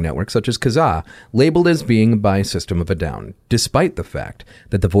file sharing networks such as Kazaa, labeled as being by System of a Down, despite the fact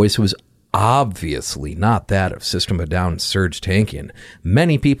that the voice was obviously not that of System of a Down's Serge Tankian.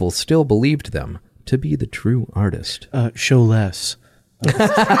 Many people still believed them to be the true artist. Show less.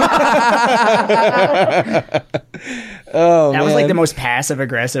 Oh, That was like the most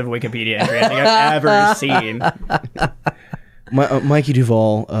passive-aggressive Wikipedia entry I think I've ever seen. Mikey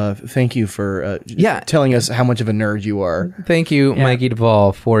Duvall, thank you for telling us how much of a nerd you are. Thank you, Mikey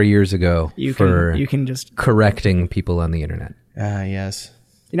Duvall, 4 years ago You for can just correcting people on the internet. Yes.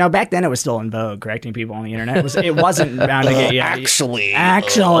 back then it was still in vogue correcting people on the internet. It wasn't bound to get you.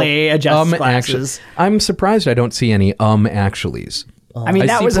 Actually. Adjust glasses. I'm surprised I don't see any actuallys. I mean, I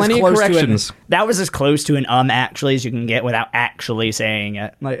that see was as plenty of close to corrections. that was as close to an actually as you can get without actually saying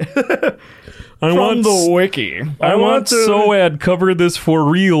it. Like from the wiki. I want SOAD cover this for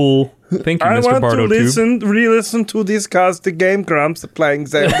real. Thank you, Mr. Bardo, too. re-listen to this cast the Game Grumps playing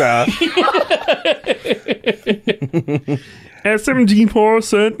Zelda. SMG4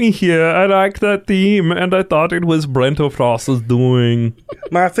 sent me here. I like that theme, and I thought it was Brento Frost's doing.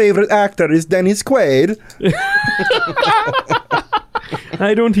 My favorite actor is Dennis Quaid.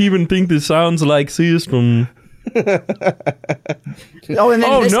 I don't even think this sounds like System. Oh, and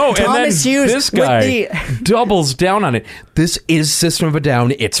then Thomas Hughes this guy with the doubles down on it. This is System of a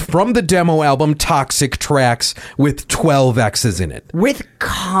Down. It's from the demo album Toxic Tracks with 12 X's in it. with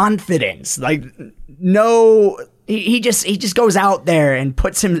confidence. Like no he just goes out there and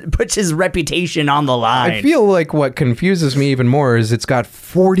puts his reputation on the line. I feel like what confuses me even more is it's got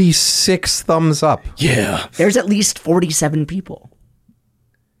 46 thumbs up. Yeah. There's at least 47 people.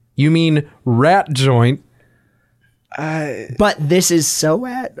 You mean Rat Joint? But this is so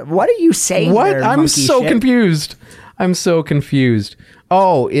at. What are you saying? What? There, I'm monkey so shit? confused. I'm so confused.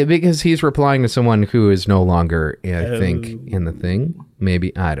 Oh, because he's replying to someone who is no longer, I think, in the thing.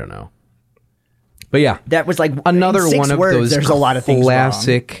 Maybe. I don't know. But yeah. That was like Another in 6 one of words, those there's a lot of things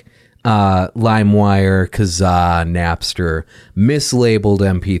classic LimeWire, Kazaa, Napster, mislabeled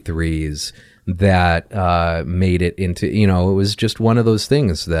MP3s that made it into, it was just one of those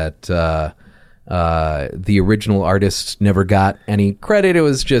things that the original artists never got any credit. It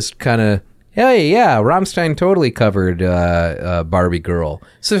was just kind of, hey, yeah, Rammstein totally covered Barbie Girl.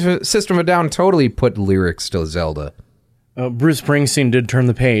 System of a Down totally put lyrics to Zelda. Bruce Springsteen did turn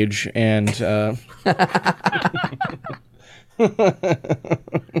the page, and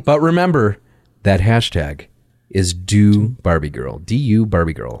But remember, that hashtag is Do Barbie Girl. DU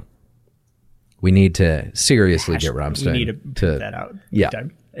Barbie Girl. We need to seriously get Rammstein We need to put that out. Yeah.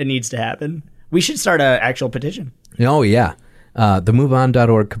 Time. It needs to happen. We should start an actual petition. Oh yeah. The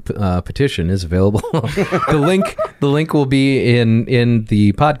MoveOn.org petition is available. The link will be in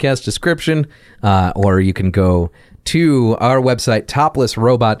the podcast description, or you can go to our website,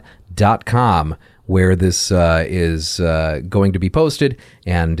 toplessrobot.com, where this is going to be posted,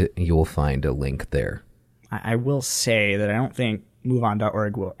 and you will find a link there. I will say that I don't think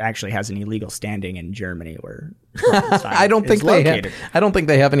MoveOn.org actually has any legal standing in Germany, where I don't think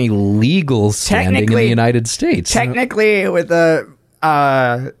they have any legal standing in the United States. Technically, with the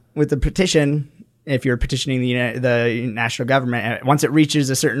petition, if you're petitioning the national government, once it reaches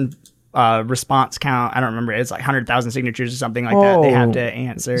a certain response count, I don't remember, it's like 100,000 signatures or something like that, they have to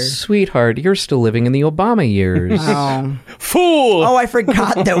answer. Sweetheart, you're still living in the Obama years. fool. Oh, I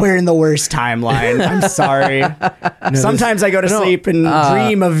forgot that we're in the worst timeline. I'm sorry. Sometimes I go to sleep and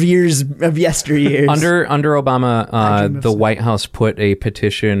dream of years of yesteryears. Under Obama, the White House put a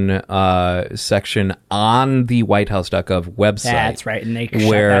petition section on the WhiteHouse.gov website. That's right, and they shut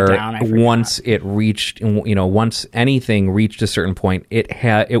where that down. I forgot. once it reached, once anything reached a certain point,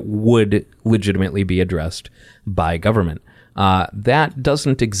 it would legitimately be addressed by government. That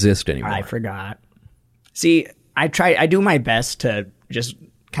doesn't exist anymore. I forgot. See, I do my best to just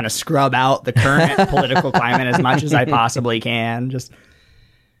kind of scrub out the current political climate as much as I possibly can. Just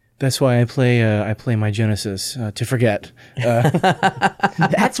That's why I play my Genesis to forget.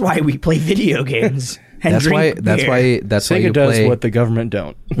 that's why we play video games. And That's why drink beer. Sega Sega you does play. what the government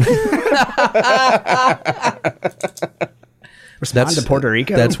don't. Respond to Puerto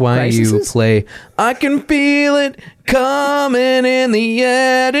Rico. That's why you crises? play I Can Feel It Coming in the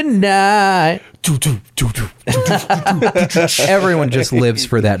Air Tonight. Everyone just lives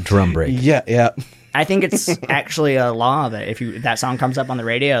for that drum break. Yeah. I think it's actually a law that if that song comes up on the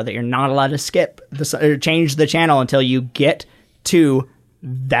radio, that you're not allowed to skip or change the channel until you get to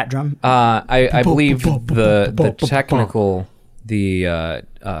that drum. I believe the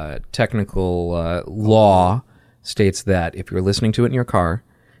technical law states that if you're listening to it in your car,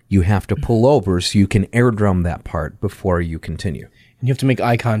 you have to pull over so you can air drum that part before you continue. And you have to make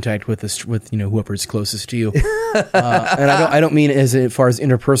eye contact with whoever's closest to you. And I don't mean as far as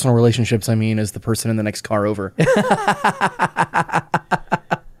interpersonal relationships. I mean as the person in the next car over.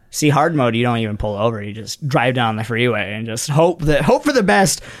 See, hard mode, you don't even pull over. You just drive down the freeway and just hope for the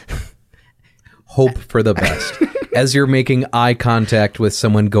best. Hope for the best. As you're making eye contact with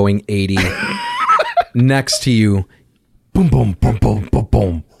someone going 80 next to you, boom, boom, boom, boom, boom,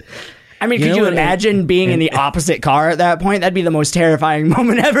 boom. I mean, could you imagine being in the opposite car at that point? That'd be the most terrifying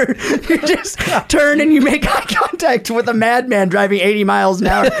moment ever. You just turn and you make eye contact with a madman driving 80 miles an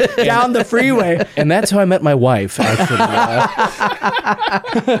hour down the freeway. And that's how I met my wife, actually.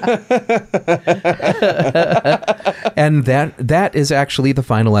 And that is actually the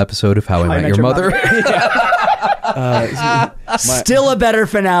final episode of How I Met Your Mother. Still a better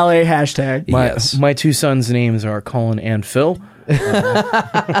finale, hashtag. Yes. My two sons' names are Colin and Phil.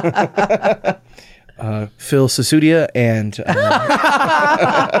 Phil Susudia and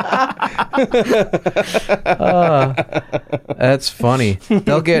That's funny.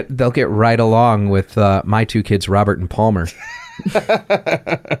 They'll get right along with my two kids, Robert and Palmer.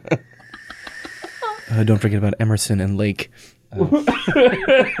 don't forget about Emerson and Lake.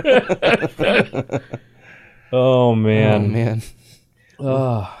 Oh man. Man.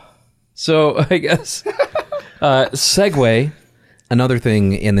 So I guess segue. Another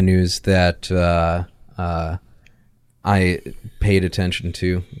thing in the news that I paid attention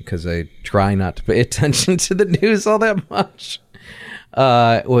to, because I try not to pay attention to the news all that much,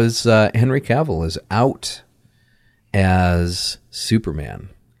 was Henry Cavill is out as Superman.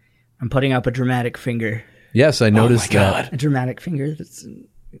 I'm putting up a dramatic finger. Yes, I noticed that. A dramatic finger. That's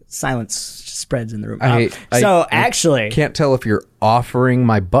silence spreads in the room. I Actually, can't tell if you're offering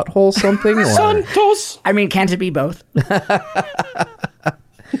my butthole something or I mean, can't it be both?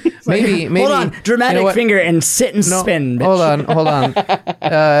 maybe. Hold on, dramatic you know what? finger and sit and spin. Bitch. Hold on.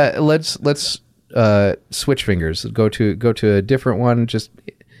 Let's switch fingers. Go to a different one. Just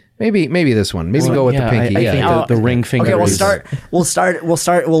maybe this one. Maybe go with the pinky. I think the ring finger. Okay, we'll is- start.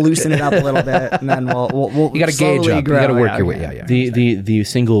 We'll loosen it up a little bit, and then we'll. You got to gauge slowly up. grow. You got to work your way. Okay. Yeah. The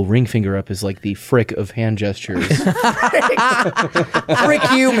single ring finger up is like the frick of hand gestures.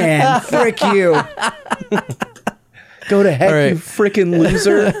 Frick you, man. Frick you. Go to heck, All right. you frickin'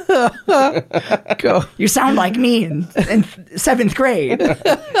 loser. Go. You sound like me in 7th grade.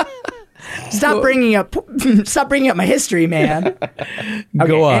 Stop bringing up my history, man. Okay,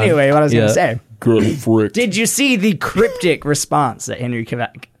 Go on. Anyway, what I was going Yeah. to say. Good frick. Did you see the cryptic response that Henry Cavill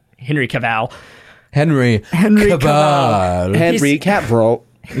Henry Cavill. Henry Cavill.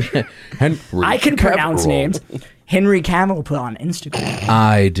 Henry I can pronounce Cavill. names. Henry Cavill put on Instagram.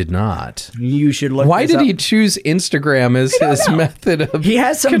 I did not. You should look. Why this did up. he choose Instagram as his method of He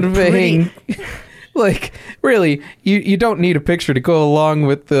has some conveying? Like, really, you don't need a picture to go along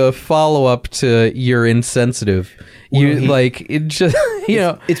with the follow up to "You're insensitive." It just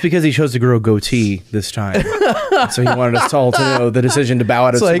It's because he chose to grow a goatee this time. So he wanted us all to know the decision to bow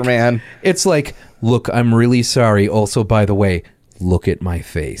out of Superman. It's like, look, I'm really sorry. Also, by the way, look at my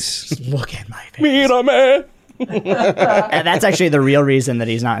face. Look at my face. And that's actually the real reason that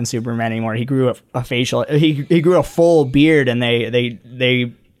he's not in Superman anymore. He grew a facial. He grew a full beard, and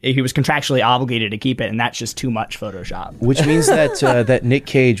he was contractually obligated to keep it, and that's just too much Photoshop. Which means that that Nick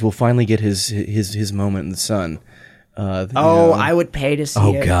Cage will finally get his moment in the sun. I would pay to see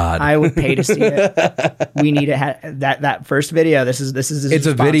it. Oh, God. I would pay to see it. We need to that first video. This is his It's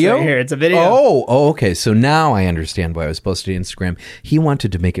a response video right here. It's a video. Oh, okay. So now I understand why I was posted to Instagram. He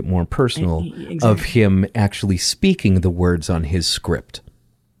wanted to make it more personal of him actually speaking the words on his script.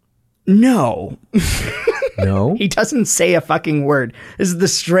 No, No, he doesn't say a fucking word. This is the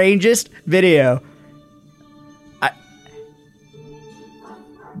strangest video.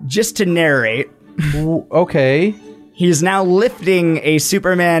 Just to narrate. okay. He is now lifting a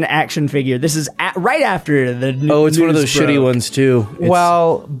Superman action figure. This is right after the It's one of those news shitty broke. ones too. It's-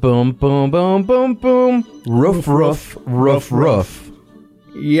 Well, boom, boom, boom, boom, boom. Roof, roof, roof, roof.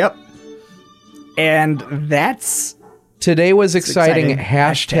 Yep. And that's Today was exciting.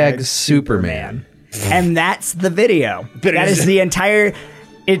 exciting. Hashtag Superman. And that's the video. That is the entire.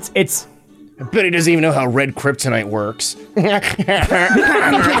 It's. I bet he doesn't even know how red kryptonite works.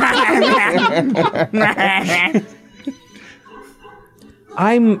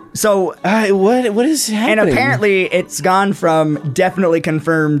 So what is and happening? apparently it's gone from definitely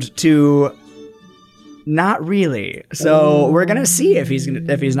confirmed to not really. So we're gonna see if he's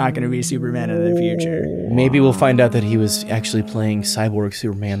not gonna be Superman in the future. Maybe we'll find out that he was actually playing Cyborg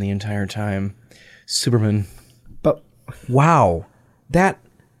Superman the entire time. Superman. But Wow. That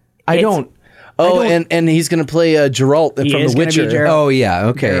I It's- don't. And he's gonna play Geralt from He The is gonna be Witcher. Geralt. Oh yeah.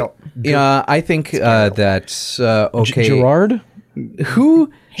 Okay. Geralt. Yeah. I think that's okay. Gerard?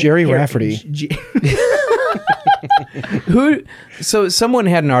 Who? Jerry Rafferty. Who? So someone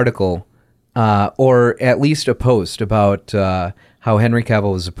had an article, or at least a post about how Henry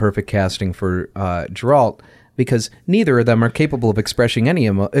Cavill was a perfect casting for Geralt because neither of them are capable of expressing any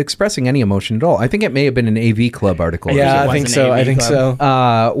emotion at all. I think it may have been an AV Club article. Yeah, it I think was so. an I AV think club.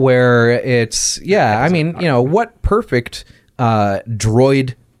 so. Where it's I mean, what perfect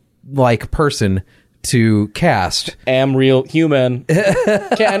droid-like person to cast. Am real human.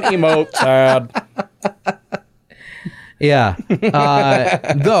 Can emote sad. Yeah.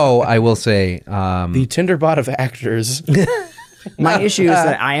 Though I will say, The Tinderbot of actors. My issue is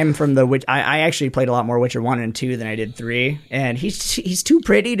that I am from the Witch. I actually played a lot more Witcher 1 and 2 than I did 3, and he's too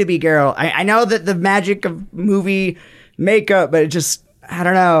pretty to be Geralt. I know that the magic of movie makeup, but it just I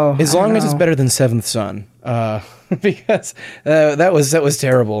don't know. As long as it's better than Seventh Son. Because that was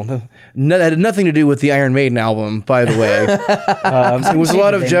terrible. That had nothing to do with the Iron Maiden album, by the way. It was a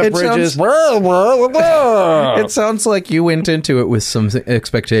lot of Jeff It Bridges. it sounds like you went into it with some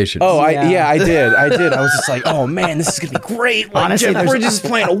expectations. Oh, I did. I was just like, oh man, this is gonna be great. Like Honestly, Jeff there's- Bridges is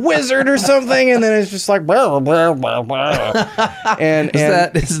playing a wizard or something, and then it's just like, blah, blah, blah, blah. And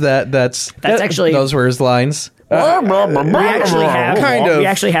That's actually- those were his lines. we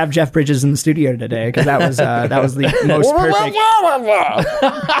actually have Jeff Bridges in the studio today because that was the most perfect.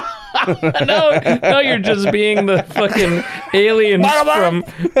 No, you're just being the fucking aliens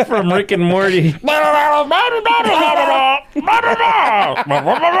from Rick and Morty. I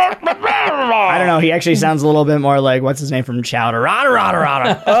don't know. He actually sounds a little bit more like what's his name from Chowder.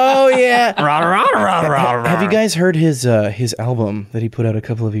 Oh yeah. Have you guys heard his album that he put out a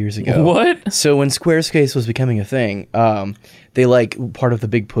couple of years ago? What? So when Squarespace was becoming a thing, they part of the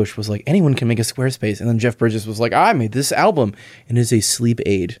big push was like anyone can make a Squarespace, and then Jeff Bridges was like, I made this album, and it is a sleep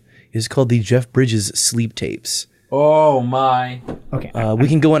aid. It is called the Jeff Bridges Sleep Tapes. Oh my. Okay. We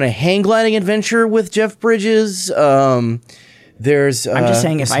can go on a hang gliding adventure with Jeff Bridges. There's. I'm just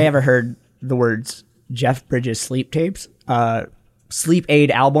saying, if I ever heard the words Jeff Bridges sleep tapes, sleep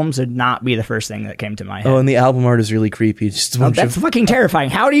aid albums would not be the first thing that came to my head. Oh, and the album art is really creepy. It's just a bunch That's of fucking terrifying.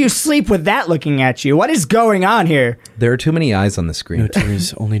 How do you sleep with that looking at you? What is going on here? There are too many eyes on the screen. no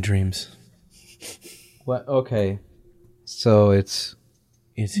tears, only dreams. What? Okay. So it's.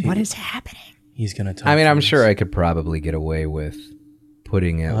 What is happening? He's gonna talk. I mean, to I'm us. sure I could probably get away with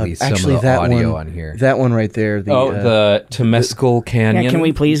putting at least some Actually, of the that audio one, on here. That one right there. The Temescal Canyon. Yeah, can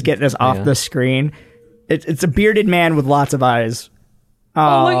we please get this off the screen? It's a bearded man with lots of eyes.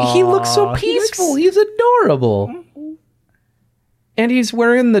 Oh, look, he looks so peaceful. He's adorable. And he's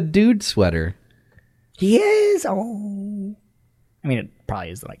wearing the dude sweater. He is. Oh, I mean, it probably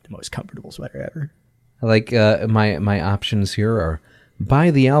is like the most comfortable sweater ever. Like my options here are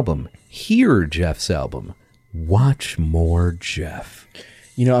buy the album, hear Jeff's album, watch more Jeff.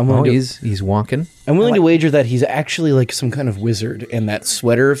 You know, I'm willing He's walking. I'm willing to wager that he's actually like some kind of wizard, and that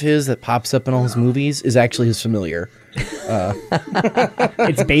sweater of his that pops up in all his movies is actually his familiar.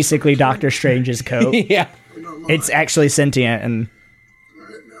 It's basically Doctor Strange's coat. Yeah. It's actually sentient and. All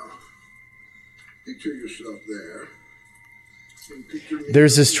right, now, picture yourself there. And picture me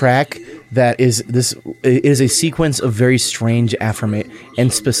There's this track that is it is a sequence of very strange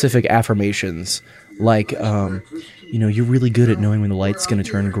and specific affirmations, like you're really good at knowing when the light's going to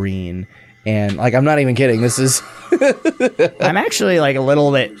turn green, and like I'm not even kidding. This is I'm actually like a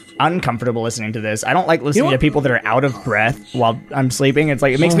little bit uncomfortable listening to this. I don't like listening to people that are out of breath while I'm sleeping. It's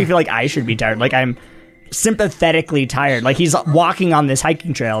like it makes me feel like I should be tired. Like I'm sympathetically tired. Like he's walking on this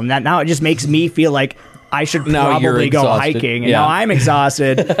hiking trail, and that now it just makes me feel like I should probably go hiking. And now I'm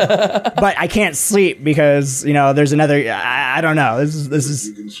exhausted, but I can't sleep because there's another. I don't know. This is.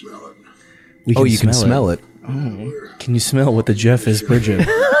 you can smell it. we You can smell it. Can you smell what the Jeff is, Bridget?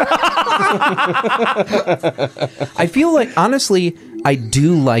 I feel like, honestly, I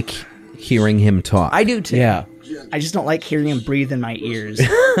do like hearing him talk. I do too. Yeah. I just don't like hearing him breathe in my ears.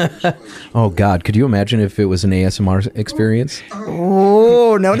 Oh, God. Could you imagine if it was an ASMR experience?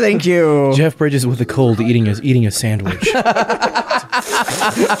 Oh no, thank you. Jeff Bridges with a cold eating a sandwich. I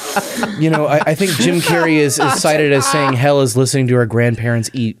think Jim Carrey is cited as saying hell is listening to our grandparents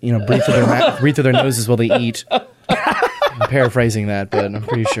eat. Breathe through their noses while they eat. I'm paraphrasing that, but I'm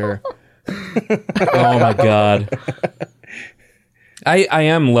pretty sure. Oh, my God. I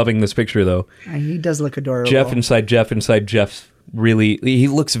am loving this picture, though. He does look adorable. Jeff inside Jeff. Really, he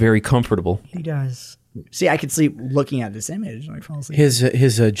looks very comfortable. He does. See, I could sleep looking at this image when I fall asleep. His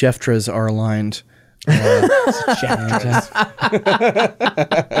Jeftras are aligned.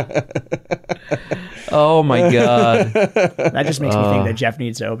 Oh my God. That just makes me think that Jeff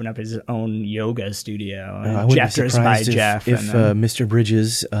needs to open up his own yoga studio. I wouldn't be Jeftras by surprised Jeff. if Mr.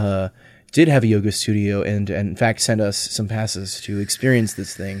 Bridges did have a yoga studio and in fact sent us some passes to experience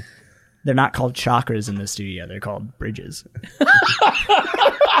this thing. They're not called chakras in the studio. They're called bridges.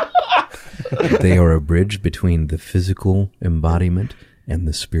 They are a bridge between the physical embodiment and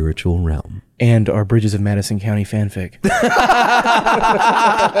the spiritual realm. And our Bridges of Madison County fanfic.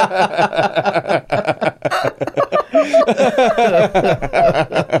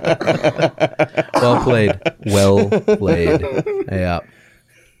 Well played. Well played. Yeah.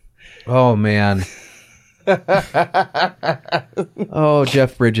 Oh, man. Oh,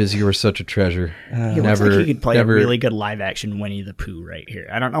 Jeff Bridges, you were such a treasure. He looks like he could play a really good live action Winnie the Pooh right here.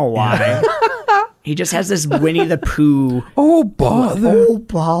 I don't know why. He just has this Winnie the Pooh. Oh, bother. Oh,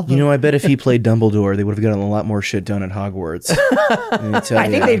 bother. I bet if he played Dumbledore, they would have gotten a lot more shit done at Hogwarts. I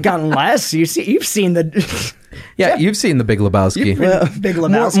think they've gotten less. You've seen the. Yeah, you've seen The Big Lebowski. Big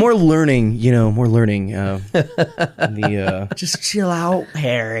Lebowski. More learning, more learning. Just chill out,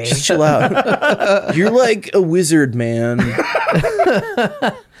 Harry. Just chill out. You're like a wizard, man.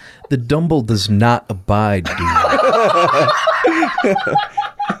 The Dumble does not abide, dude.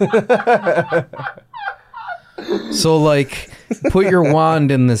 So, like, Put your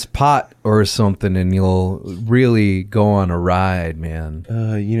wand in this pot or something, and you'll really go on a ride, man.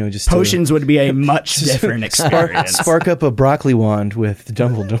 Just Potions would be a much different experience. spark up a broccoli wand with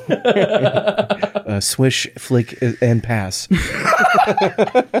Dumbledore. Swish, flick, and pass.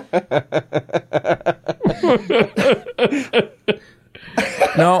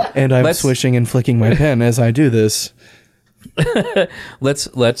 No, And I'm swishing and flicking my pen as I do this. Let's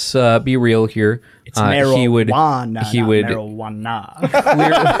be real here. It's marijuana. He would. Marijuana.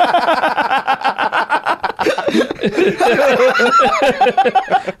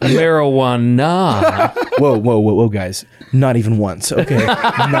 Marijuana. Whoa, guys. Not even once. Okay.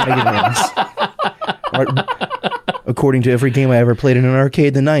 Not even once. According to every game I ever played in an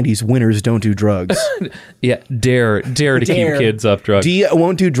arcade in the 90s, winners don't do drugs. Yeah, dare to keep kids off drugs. D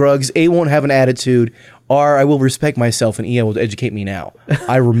won't do drugs. A won't have an attitude. R, I will respect myself, and E, I will educate me now.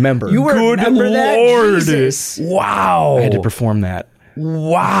 I remember. You remember that? Jesus. Wow. I had to perform that.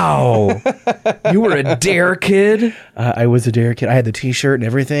 Wow. You were a dare kid? I was a dare kid. I had the T-shirt and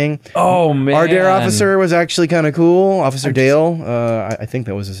everything. Oh, man. Our dare officer was actually kind of cool. Officer Dale. I think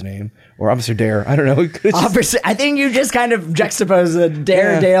that was his name. Or Officer Dare. I don't know. Officer, I think you just kind of juxtapose the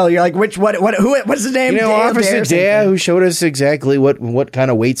Dale. You're like, what's his name? Officer Dare, who showed us exactly what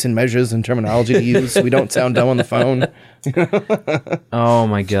kind of weights and measures and terminology to use so we don't sound dumb on the phone. Oh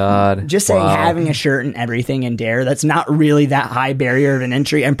my God. Just saying, having a shirt and everything in Dare, that's not really that high barrier of an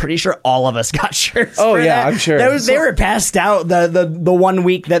entry. I'm pretty sure all of us got shirts. Oh, for yeah, that. I'm sure. They were passed out the 1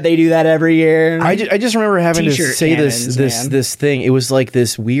 week that they do that every year. I just remember having to T-shirt say cannons, this thing. It was like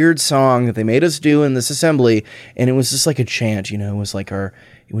this weird song that they made us do in this assembly, and it was just like a chant. It was like our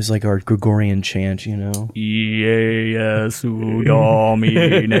Gregorian chant. Yes,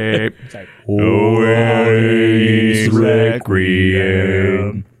 Domine.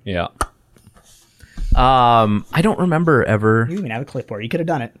 Requiem. Yeah. I don't remember ever. You even have a clipboard. You could have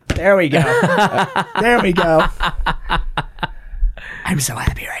done it. There we go. There we go. I'm so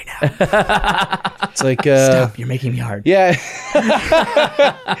happy right now. It's like Stop. You're making me hard. Yeah,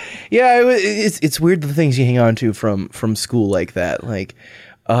 yeah. It's weird the things you hang on to from school like that. Like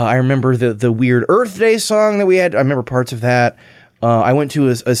I remember the weird Earth Day song that we had. I remember parts of that. I went to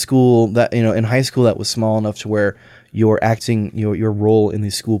a school that in high school that was small enough to where your role in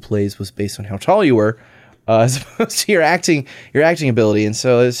these school plays was based on how tall you were, as opposed to your acting ability. And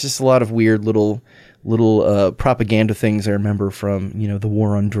so it's just a lot of weird little propaganda things I remember from the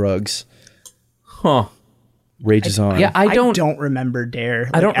war on drugs. Huh. Rages on. Yeah, I don't remember Dare.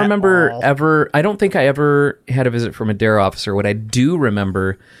 I don't remember ever. I don't think I ever had a visit from a dare officer. What I do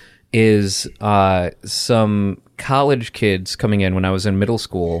remember is some college kids coming in when I was in middle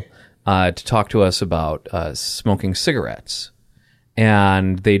school to talk to us about smoking cigarettes.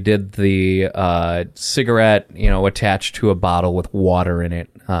 And they did the cigarette, attached to a bottle with water in it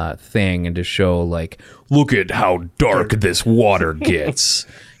thing, and to show look at how dark this water gets.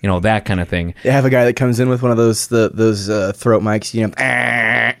 That kind of thing. They have a guy that comes in with one of those throat mics,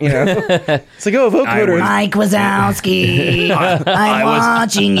 It's like, oh, vote voter. Mike Wazowski, I'm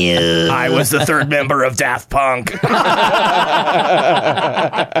watching you. I was the third member of Daft Punk.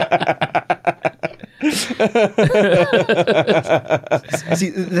 See,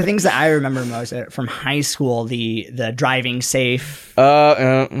 the things that I remember most from high school, the driving safe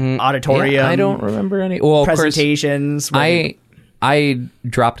auditorium. Yeah, I don't remember any. Well, presentations. Of course, I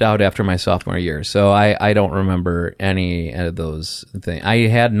dropped out after my sophomore year, so I don't remember any of those things. I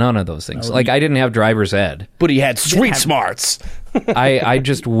had none of those things. I didn't have driver's ed. But he had street smarts. I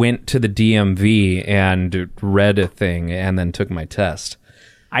just went to the DMV and read a thing and then took my test.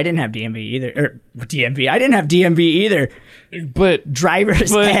 I didn't have DMV either. I didn't have DMV either. But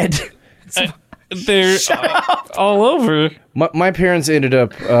driver's ed. They're all over. My parents ended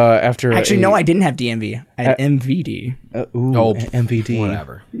up after. Actually, no, I didn't have DMV. I had MVD. MVD.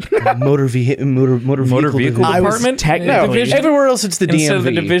 Whatever. Motor vehicle department. Technically, everywhere else it's the DMV. Instead of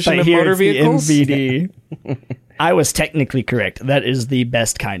the division of motor vehicles. MVD. I was technically correct. That is the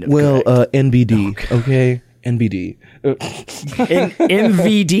best kind of. Well, NBD. Okay, NBD.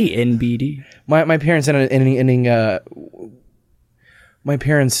 NBD. My parents ending. My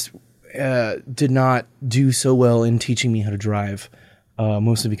parents did not do so well in teaching me how to drive,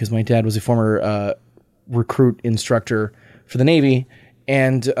 mostly because my dad was a former recruit instructor for the Navy,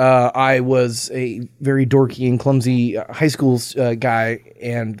 and I was a very dorky and clumsy high school guy,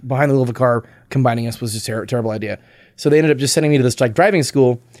 and behind the wheel of a car combining us was just a terrible idea. So they ended up just sending me to this driving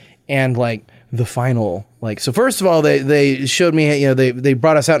school, and the final, like, so first of all, they showed me, you know, they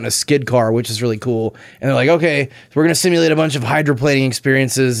brought us out in a skid car, which is really cool. And they're like, okay, so we're going to simulate a bunch of hydroplaning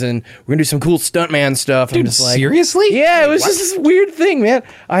experiences and we're going to do some cool stuntman stuff. Dude, I'm just like, seriously? yeah, it was just this weird thing, man.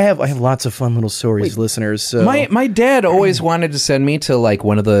 I have lots of fun little stories, listeners. So My dad always wanted to send me to like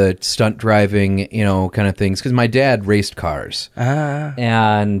one of the stunt driving, you know, kind of things, because my dad raced cars.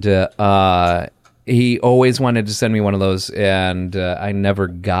 And he always wanted to send me one of those, and I never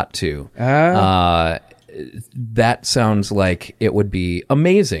got to. That sounds like it would be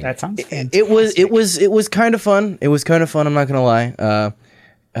amazing. That sounds fantastic. it was kind of fun. It was kind of fun. I'm not gonna lie.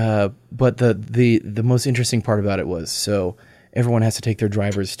 But the most interesting part about it was, so everyone has to take their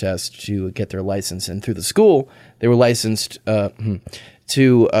driver's test to get their license, and through the school they were licensed to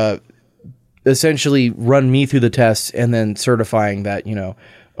essentially run me through the test and then certifying that, you know,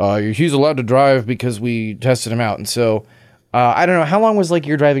 he's allowed to drive because we tested him out. And so I don't know, how long was like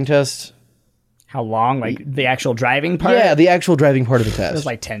your driving test? How long? Like the actual driving part? Yeah, the actual driving part of the It test. was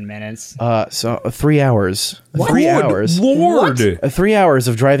like 10 minutes. So 3 hours. Lord, 3 hours. Lord. 3 hours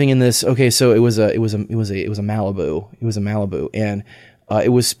of driving in this. Okay, so it was a Malibu. It was a Malibu, and it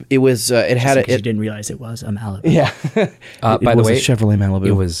had Because you it. didn't realize it was a Malibu. Yeah. By the way, a Chevrolet Malibu.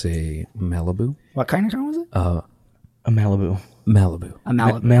 it was a Malibu. What kind of car was it? a Malibu. Malibu. A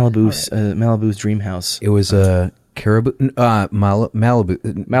Malibu. Malibu's dream house. It was a Caribou. Malibu.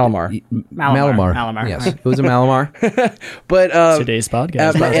 Malamar. Malamar. Yes, it was a Malamar. But Today's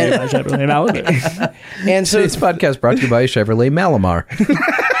podcast. Malibu. and so Today's podcast brought to you by Chevrolet Malamar.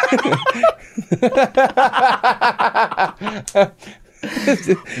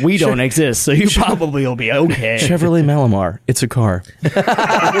 We don't exist, so you probably will be okay. Chevrolet Malamar. It's a car.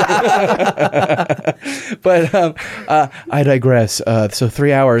 But I digress. So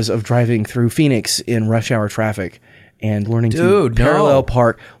 3 hours of driving through Phoenix in rush hour traffic and learning to parallel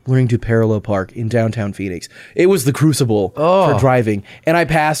park in downtown Phoenix. It was the crucible for driving. And I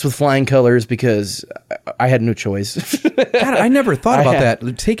passed with flying colors because I had no choice. God, I never thought about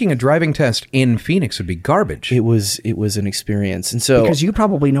that. Taking a driving test in Phoenix would be garbage. It was an experience. And so Because you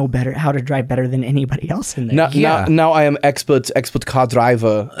probably know better how to drive better than anybody else in there. now I am expert car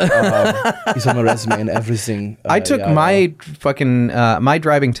driver. He's on my resume and everything. I took my fucking my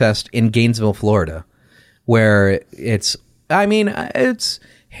driving test in Gainesville, Florida, where it's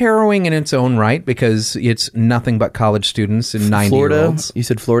harrowing in its own right because it's nothing but college students and 90-year-olds. You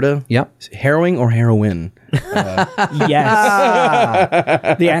said Florida? Yep. Harrowing or heroin?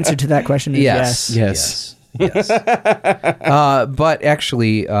 Yes. The answer to that question is yes. Yes. But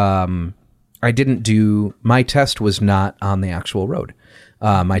actually, I didn't do my test was not on the actual road.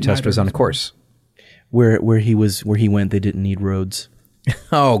 My test was on a course. Where he went, they didn't need roads.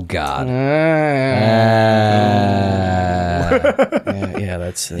 Oh God! Yeah,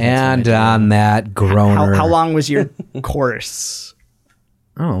 that's And on that groaner, How long was your course?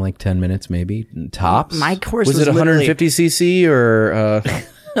 oh, like 10 minutes maybe tops. My course was it 150 cc or?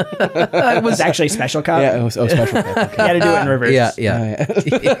 It was actually special cup. Yeah, it was special. You had to do it in reverse. yeah.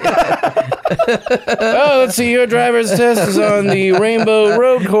 Oh, let's see. Your driver's test is on the Rainbow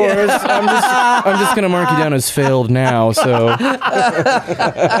Road course. I'm just gonna mark you down as failed now. So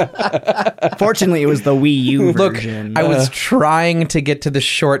Fortunately, it was the Wii U Look, version. I was trying to get to the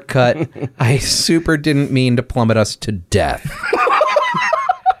shortcut. I super didn't mean to plummet us to death.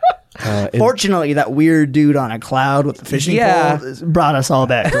 Fortunately, that weird dude on a cloud with the fishing pole brought us all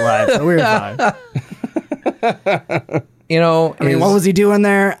back to life. So we were fine. You know, I mean, what was he doing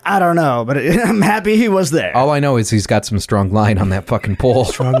there? I don't know, but I'm happy he was there. all I know is he's got some strong line on that fucking pole.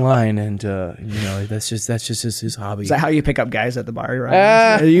 strong line, and that's just his hobby. Is that how you pick up guys at the bar?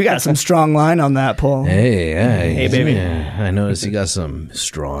 Right? You got some strong line on that pole. Hey, baby. I noticed you got some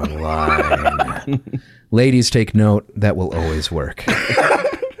strong line. Ladies, take note. That will always work.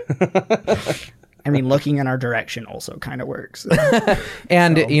 I mean, looking in our direction also kind of works.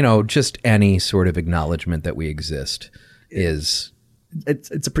 And, just any sort of acknowledgement that we exist is It's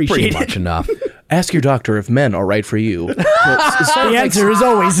pretty appreciated. much enough. Ask your doctor if men are right for you. The answer is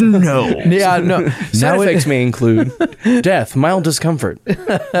always no. Yeah, no. Side effects may include death, mild discomfort,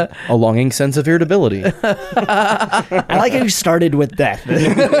 a longing sense of irritability. I like how you started with death.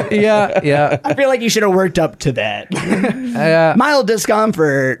 Yeah. I feel like you should have worked up to that. Mild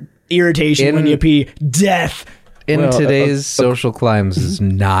discomfort, irritation when you pee, death. In today's social climes is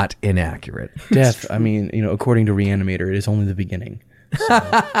not inaccurate. Death, I mean, according to Reanimator, it is only the beginning.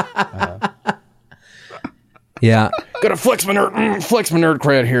 Yeah. Gotta flex my nerd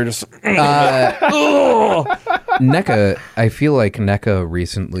cred here. Just NECA, I feel like NECA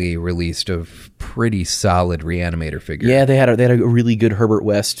recently released a pretty solid Reanimator figure. Yeah, they had a really good Herbert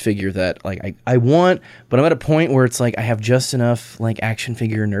West figure that like I want, but I'm at a point where it's like I have just enough like action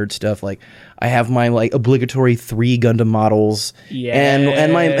figure nerd stuff. Like I have my like obligatory 3 Gundam models,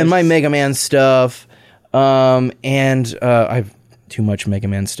 and my Mega Man stuff, and I've too much Mega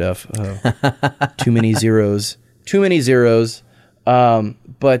Man stuff, too many zeros.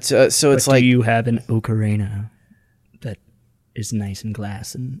 But so it's like, do you have an ocarina that is nice and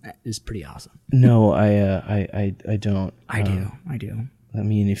glass and is pretty awesome? no, I don't. I do. I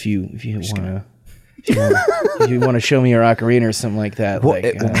mean, if you want to show me your ocarina or something like that,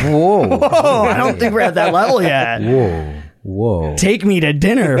 Whoa. Oh, I don't think we're at that level yet. Whoa. Take me to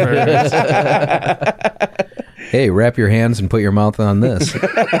dinner first. Hey, wrap your hands and put your mouth on this.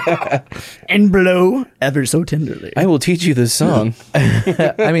 And blow ever so tenderly. I will teach you this song.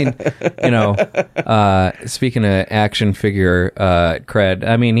 I mean, speaking of action figure cred,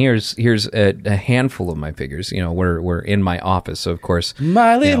 I mean, here's a handful of my figures. We're in my office, so of course,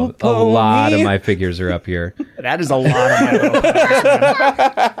 My Little a Pony. lot of my figures are up here. That is a lot of my little ponies,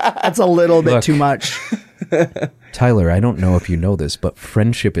 man. That's a little bit too much. Tyler, I don't know if you know this, but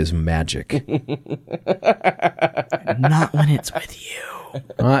friendship is magic. Not when it's with you.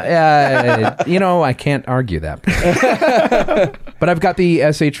 I can't argue that. But I've got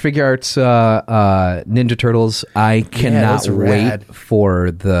the SH Figure Arts Ninja Turtles. I cannot those are rad. wait for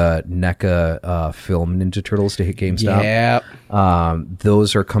the NECA film Ninja Turtles to hit GameStop. Yeah.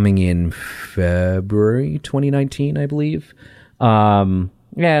 Those are coming in February 2019, I believe.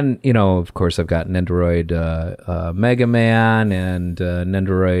 And, of course, I've got Nendoroid Mega Man and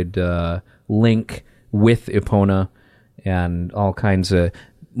Nendoroid Link with Epona and all kinds of...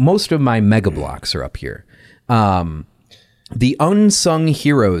 Most of my Mega Blocks are up here. The unsung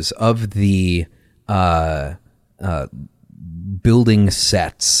heroes of the building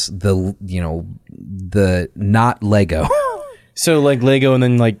sets, the not Lego... So like Lego and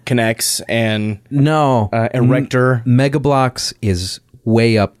then like Connects and No. Erector. Mega Blocks is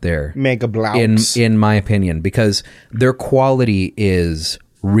way up there. Mega Blocks. In my opinion, because their quality is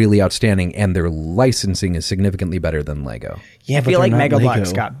really outstanding and their licensing is significantly better than Lego. Yeah, I but feel like they're not Mega Lego.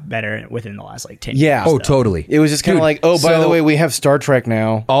 Blocks got better within the last 10 Yeah. years. Oh, though. totally. It was just kind of Dude, like, oh, by the so- way, we have Star Trek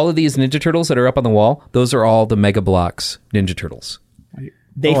now. All of these Ninja Turtles that are up on the wall, those are all the Mega Blocks Ninja Turtles.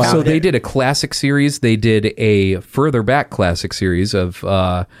 They found So it. they did a classic series. They did a further back classic series of,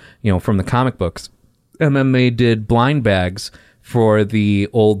 from the comic books. And then they did blind bags for the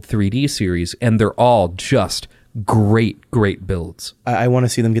old 3D series. And they're all just great builds. I want to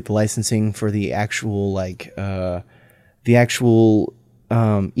see them get the licensing for the actual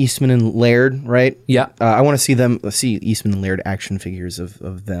Eastman and Laird, right? Yeah. I want to see Eastman and Laird action figures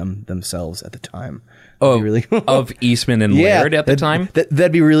of them themselves at the time. Oh, That'd be really cool. of Eastman and Laird at the time?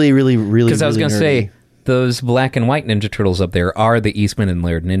 That'd be really, really, really. Because I was going to nerdy. say, those black and white Ninja Turtles up there are the Eastman and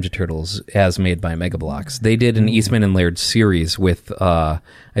Laird Ninja Turtles as made by Mega Bloks. They did an Eastman and Laird series with, I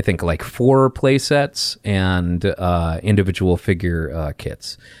think, like 4 play sets and individual figure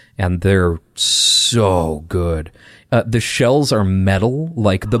kits. And they're so good. The shells are metal.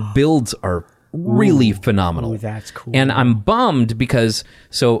 Like, the builds are really phenomenal. Ooh, that's cool. And I'm bummed because,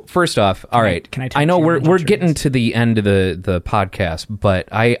 so first off, all right, can I touch I know your we're Ninja getting Turtles? to the end of the podcast, but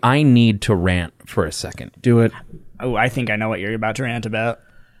I need to rant for a second. Do it. Oh, I think I know what you're about to rant about.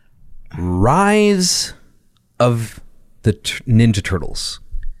 Rise of the Ninja Turtles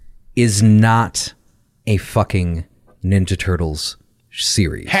is not a fucking Ninja Turtles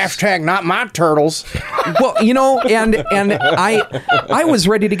series. Hashtag not my turtles. Well, and I was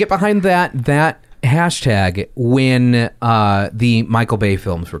ready to get behind that hashtag when the Michael Bay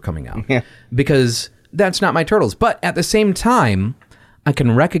films were coming out. Yeah. Because that's not my turtles. But at the same time, I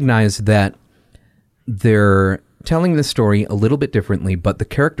can recognize that they're telling the story a little bit differently, but the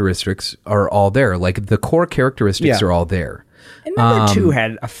characteristics are all there. Like, the core characteristics Yeah. are all there. And number 2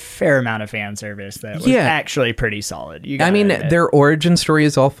 had a fair amount of fan service that was actually pretty solid. You I gotta mean, admit. their origin story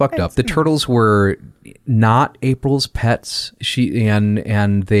is all fucked up. The turtles were not April's pets.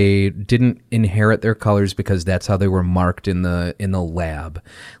 And they didn't inherit their colors because that's how they were marked in the lab.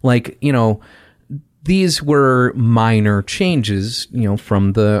 Like, these were minor changes,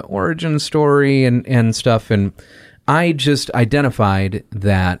 from the origin story and stuff. And I just identified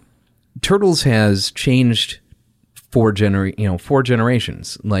that Turtles has changed 4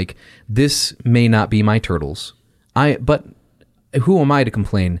 generations. Like, this may not be my Turtles. But who am I to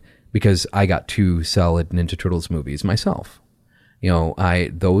complain, because I got 2 solid Ninja Turtles movies myself.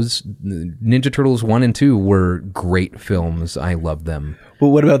 those Ninja Turtles 1 and 2 were great films. I love them. But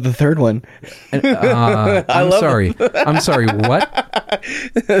what about the third one? I'm sorry. What?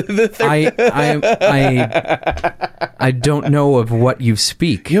 I don't know of what you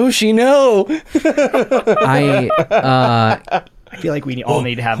speak. Yoshi, no. I feel like we all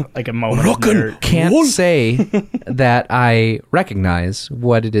need to have like a moment. Can't say that I recognize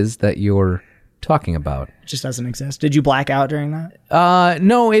what it is that you're talking about. It just doesn't exist. Did you black out during that?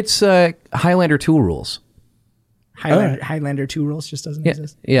 No, it's Highlander 2 rules. Highlander 2 rules just doesn't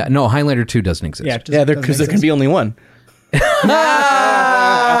exist. Yeah, no, Highlander 2 doesn't exist. Yeah, because there can be only one. Yuck.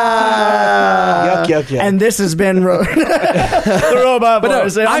 And this has been the Robot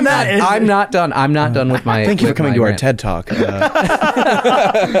Boys. No, I'm not done. I'm not done with my. Thank you for coming to our rant. TED Talk.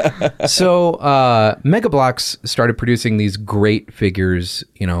 So Mega Bloks started producing these great figures,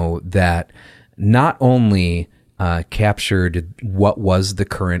 that not only captured what was the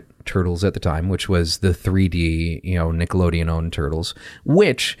current Turtles at the time, which was the 3D, Nickelodeon-owned Turtles,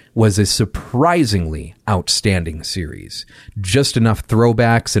 which was a surprisingly outstanding series. Just enough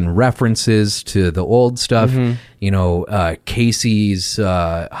throwbacks and references to the old stuff. Casey's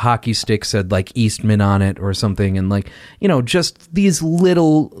hockey stick said like Eastman on it or something, and just these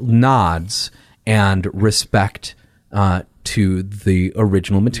little nods and respect to the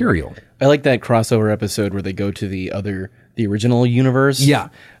original material. I like that crossover episode where they go to the original universe. Yeah.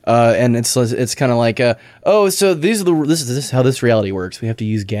 And it's kind of like, so this is how this reality works. We have to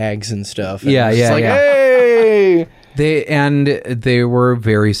use gags and stuff. And it's like, hey! They were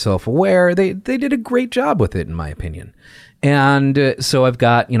very self-aware. They did a great job with it, in my opinion. And so I've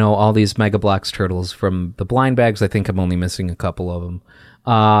got, all these Mega Bloks Turtles from the blind bags. I think I'm only missing a couple of them.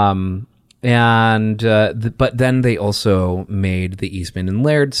 But then they also made the Eastman and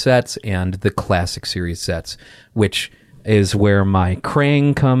Laird sets and the classic series sets, which is where my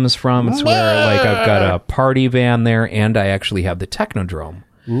Krang comes from. It's where I've got a party van there, and I actually have the Technodrome.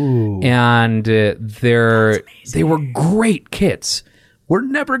 Ooh. And they were great kits. We're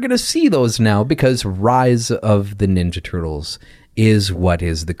never going to see those now because Rise of the Ninja Turtles is what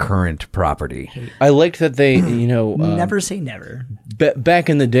is the current property. I liked that they, never say never. Back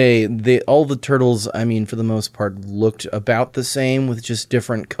in the day, all the turtles, for the most part, looked about the same with just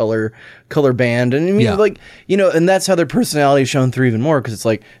different color band, and and that's how their personality shone through even more, because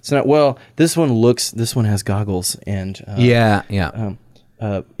it's not, this one has goggles, and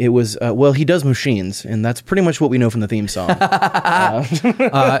it was he does machines, and that's pretty much what we know from the theme song.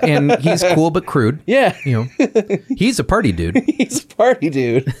 And he's cool but crude. Yeah, he's a party dude. He's a party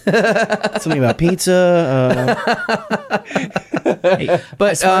dude. Something about pizza.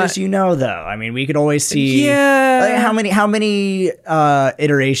 But as far as though, we could always see how many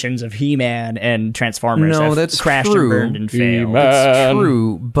iterations of He-Man and Transformers have crashed and burned and failed. It's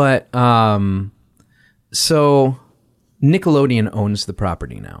true, but so Nickelodeon owns the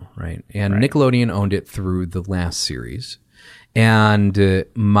property now, right? And Nickelodeon owned it through the last series. And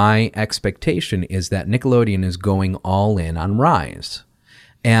my expectation is that Nickelodeon is going all in on Rise.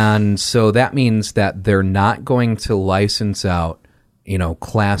 And so that means that they're not going to license out,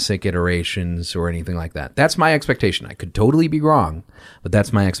 classic iterations or anything like that. That's my expectation. I could totally be wrong, but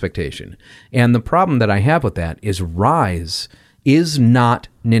that's my expectation. And the problem that I have with that is Rise is not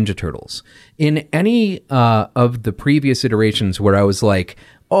Ninja Turtles. In any of the previous iterations where I was like,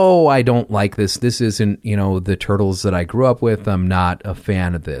 oh, I don't like this. This isn't, the Turtles that I grew up with. I'm not a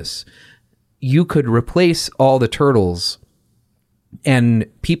fan of this. You could replace all the Turtles and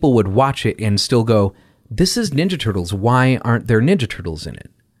people would watch it and still go, this is Ninja Turtles. Why aren't there Ninja Turtles in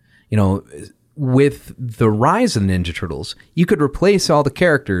it? With the Rise of the Ninja Turtles, you could replace all the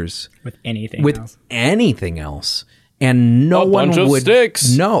characters with anything else. And no one would. A bunch of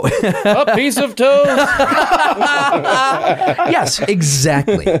sticks. No. A piece of toast. Yes,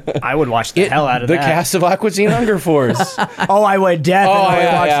 exactly. I would watch the hell out of the that. The cast of Aqua Teen Hunger Force. Oh, I would definitely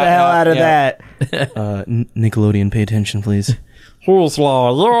watch the hell out of that. Nickelodeon, pay attention, please. Who's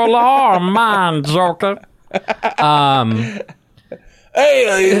law? Your law, mine, Joker.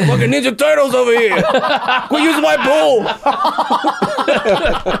 Hey, fucking Ninja Turtles over here. Quit using my pool.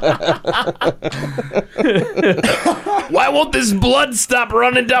 Why won't this blood stop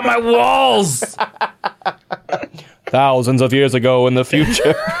running down my walls? Thousands of years ago in the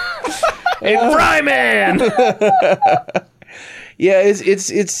future. Hey, Fryman! Yeah,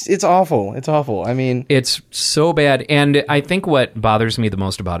 it's awful. It's awful. It's so bad. And I think what bothers me the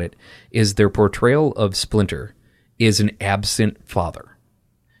most about it is their portrayal of Splinter is an absent father.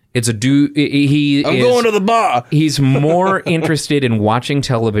 It's a dude. I'm going to the bar. He's more interested in watching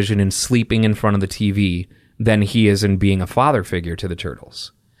television and sleeping in front of the TV than he is in being a father figure to the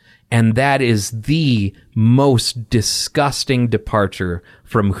turtles. And that is the most disgusting departure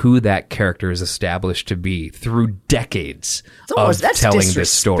from who that character is established to be through decades of telling this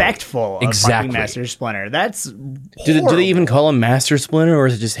story. Disrespectful of fucking Master Splinter. That's Do they even call him Master Splinter, or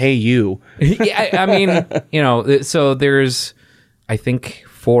is it just "Hey you"? Yeah, I mean, so there's, I think,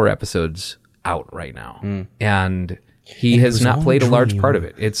 4 episodes out right now, and he has not played a large part of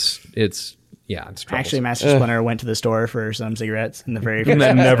it. It's troublesome. Actually, Master Splinter went to the store for some cigarettes in the very first And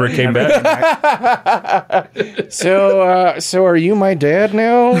then never came back. So are you my dad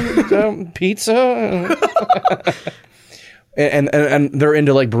now? Pizza? and they're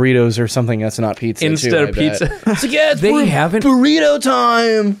into like burritos or something that's not pizza Instead too, of I pizza. bet. So yeah, They haven't burrito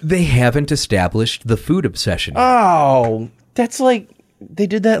time. They haven't established the food obsession. Oh, that's like they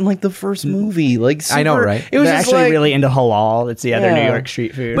did that in like the first movie. Like I know, right? It was They're just actually like, really into halal. It's the other Yeah. New York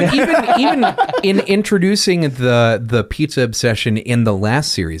street food. But even in introducing the pizza obsession in the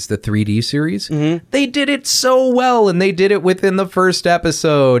last series, the 3D series, they did it so well, and they did it within the first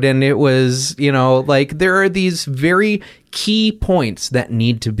episode, and it was, like there are these very key points that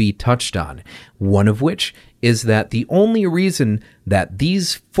need to be touched on. One of which is that the only reason that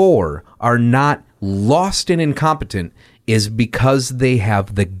these 4 are not lost and incompetent is because they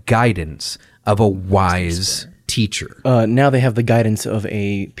have the guidance of a wise teacher. now they have the guidance of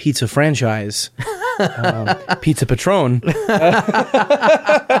a pizza franchise, Pizza Patron.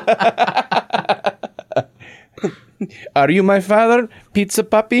 Are you my father, Pizza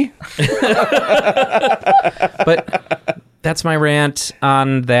Puppy? But that's my rant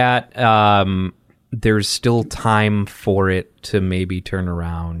on that. There's still time for it to maybe turn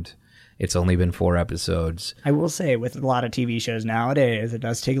around. It's only been 4 episodes. I will say, with a lot of TV shows nowadays, it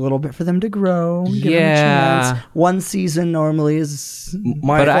does take a little bit for them to grow. Give them a Yeah. chance. One season normally is,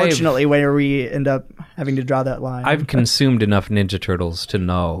 But unfortunately, where we end up having to draw that line. I've consumed enough Ninja Turtles to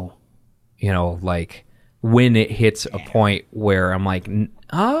know, like when it hits a point where I'm like,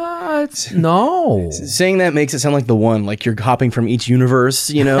 it's no. Saying that makes it sound like the one, like you're hopping from each universe,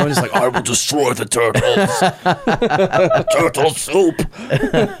 and it's like, I will destroy the turtles. Turtle soup.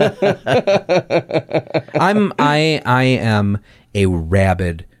 I am a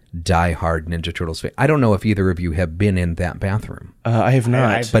rabid, diehard Ninja Turtles fan. I don't know if either of you have been in that bathroom, I have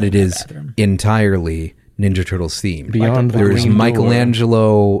not. I've- but it is entirely Ninja Turtles themed. Beyond the There's green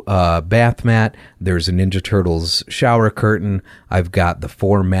Michelangelo bath mat. There's a Ninja Turtles shower curtain. I've got the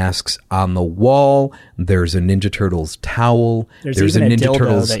 4 masks on the wall. There's a Ninja Turtles towel. There's even a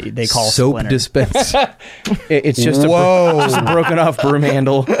dildo that they call soap Splinter. dispense. It's just just a broken off broom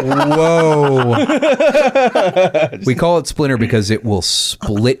handle. Whoa! We call it Splinter because it will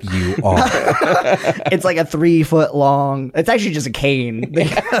split you off. It's like a 3-foot long. It's actually just a cane.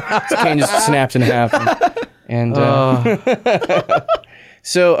 Cane just snapped in half. And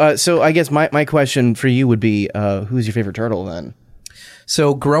so I guess my question for you would be, who's your favorite turtle then?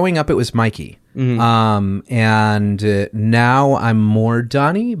 So growing up, it was Mikey. And now I'm more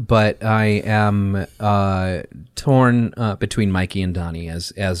Donnie, but I am torn between Mikey and Donnie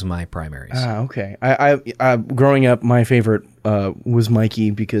as my primaries. Okay. I growing up, my favorite was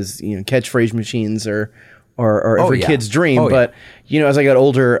Mikey because catchphrase machines are every yeah. kid's dream. Oh, yeah. But as I got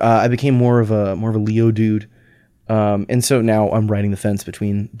older, I became more of a Leo dude, and so now I'm riding the fence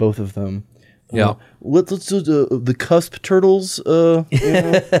between both of them. Yeah. Let's do the cusp turtles.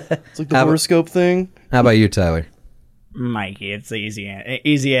 It's like the horoscope thing. How about you, Tyler? Mikey. It's the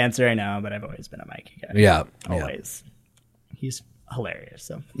easy answer, I know, but I've always been a Mikey guy. Yeah. Always. He's hilarious.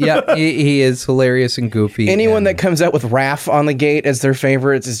 So Yeah, he is hilarious and goofy. Anyone and that comes out with Raph on the gate as their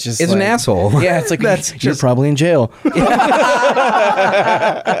favorites is just is an asshole. Yeah, it's like you're probably in jail. Yeah,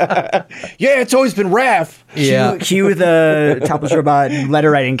 it's always been Raph. Yeah. Cue the Topless Robot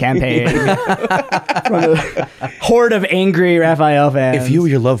letter writing campaign from a horde of angry Raphael fans. If you or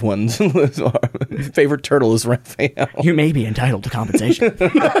your loved ones' favorite turtle is Raphael, you may be entitled to compensation.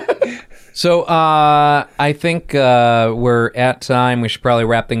 So I think we're at time. We should probably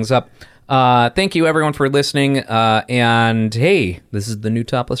wrap things up. Thank you, everyone, for listening. And hey, this is the new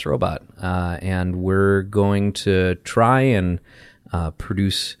Topless Robot. And we're going to try and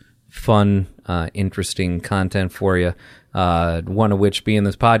produce fun, interesting content for you. One of which being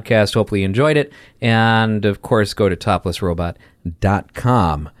this podcast. Hopefully you enjoyed it. And of course, go to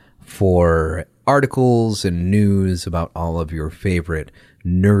toplessrobot.com for articles and news about all of your favorite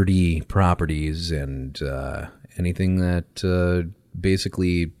nerdy properties and anything that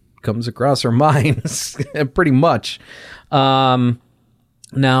basically comes across our minds pretty much. Now,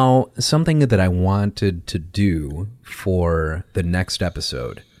 something that I wanted to do for the next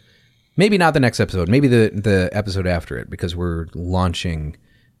episode, maybe not the next episode, maybe the episode after it, because we're launching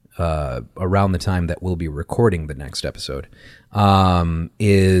around the time that we'll be recording the next episode,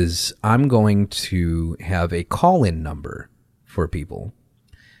 is I'm going to have a call-in number for people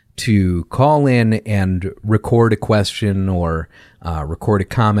to call in and record a question or record a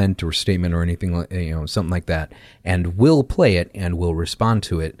comment or statement or anything, something like that, and we'll play it and we'll respond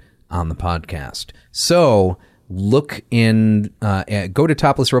to it on the podcast. So look in, go to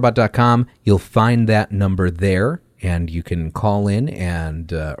toplessrobot.com. You'll find that number there, and you can call in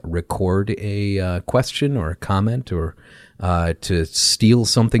and record a question or a comment, or to steal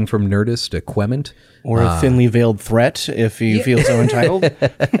something from Nerdist, a quement. Or a thinly veiled threat, if you feel so entitled.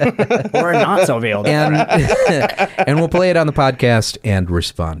 Or not so veiled. And we'll play it on the podcast and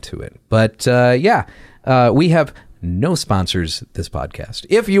respond to it. But we have no sponsors this podcast.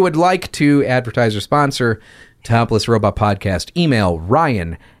 If you would like to advertise or sponsor Topless Robot Podcast, email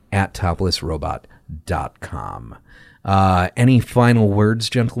ryan@toplessrobot.com. Any final words,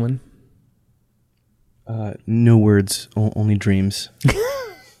 gentlemen? No words, only dreams.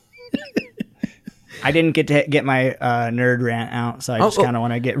 I didn't get to get my nerd rant out, so I just kind of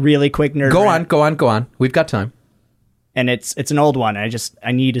want to get really quick nerd rant. Go on. We've got time. And it's an old one. I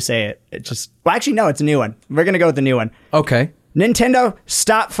need to say it. It's a new one. We're going to go with the new one. Okay. Nintendo,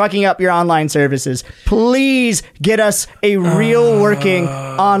 stop fucking up your online services. Please get us a real working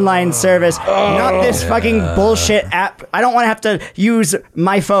online service. Not this fucking bullshit app. I don't want to have to use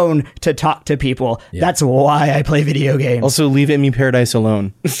my phone to talk to people. Yeah. That's why I play video games. Also, leave Emmy Paradise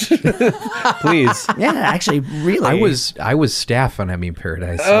alone. Please. Yeah, actually, really. I was staff on Emmy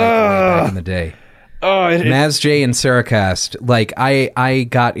Paradise way back in the day. Maz J and Saracast. Like, I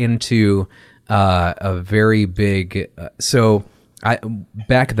got into a very big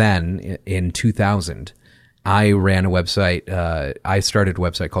back then in 2000 I ran a website. I started a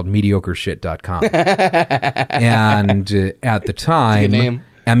website called mediocreshit.com. And at the time,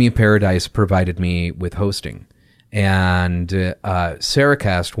 Emmy Paradise provided me with hosting. And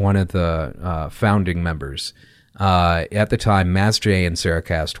Saracast, one of the founding members, at the time, Maz J and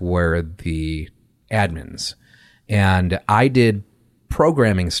Saracast were the admins. And I did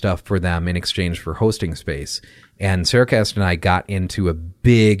programming stuff for them in exchange for hosting space. And Saracast and I got into a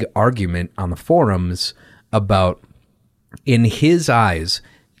big argument on the forums about, in his eyes,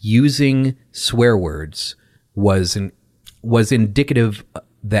 using swear words was indicative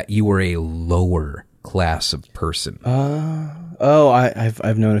that you were a lower class of person.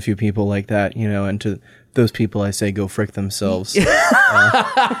 I've known a few people like that, and to those people I say go frick themselves. But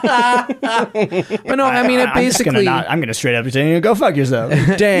no, I mean, it basically... I'm gonna straight up say, go fuck yourself.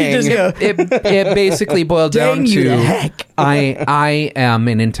 Dang. It basically boiled down to, I am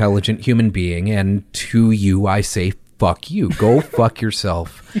an intelligent human being, and to you I say, fuck you. Go fuck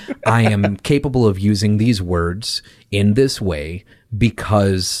yourself. I am capable of using these words in this way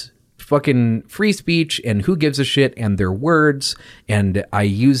because fucking free speech and who gives a shit and their words, and I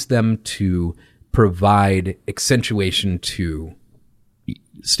use them to provide accentuation to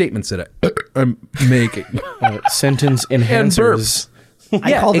statements that I'm making. Sentence enhancers.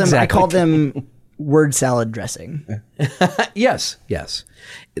 I call them word salad dressing. Yes.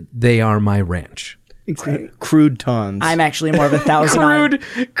 They are my ranch. Crude tons. I'm actually more of 1,000.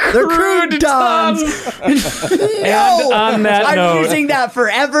 They're crude tons. And on that note, I'm using that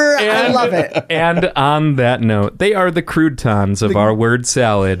forever. I love it. And on that note, they are the croutons of our word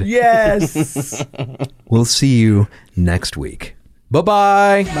salad. Yes. We'll see you next week.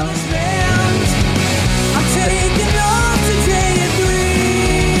 Bye-bye.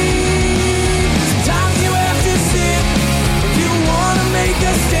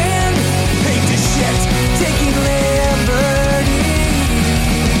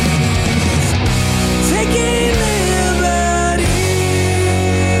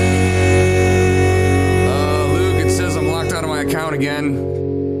 Again.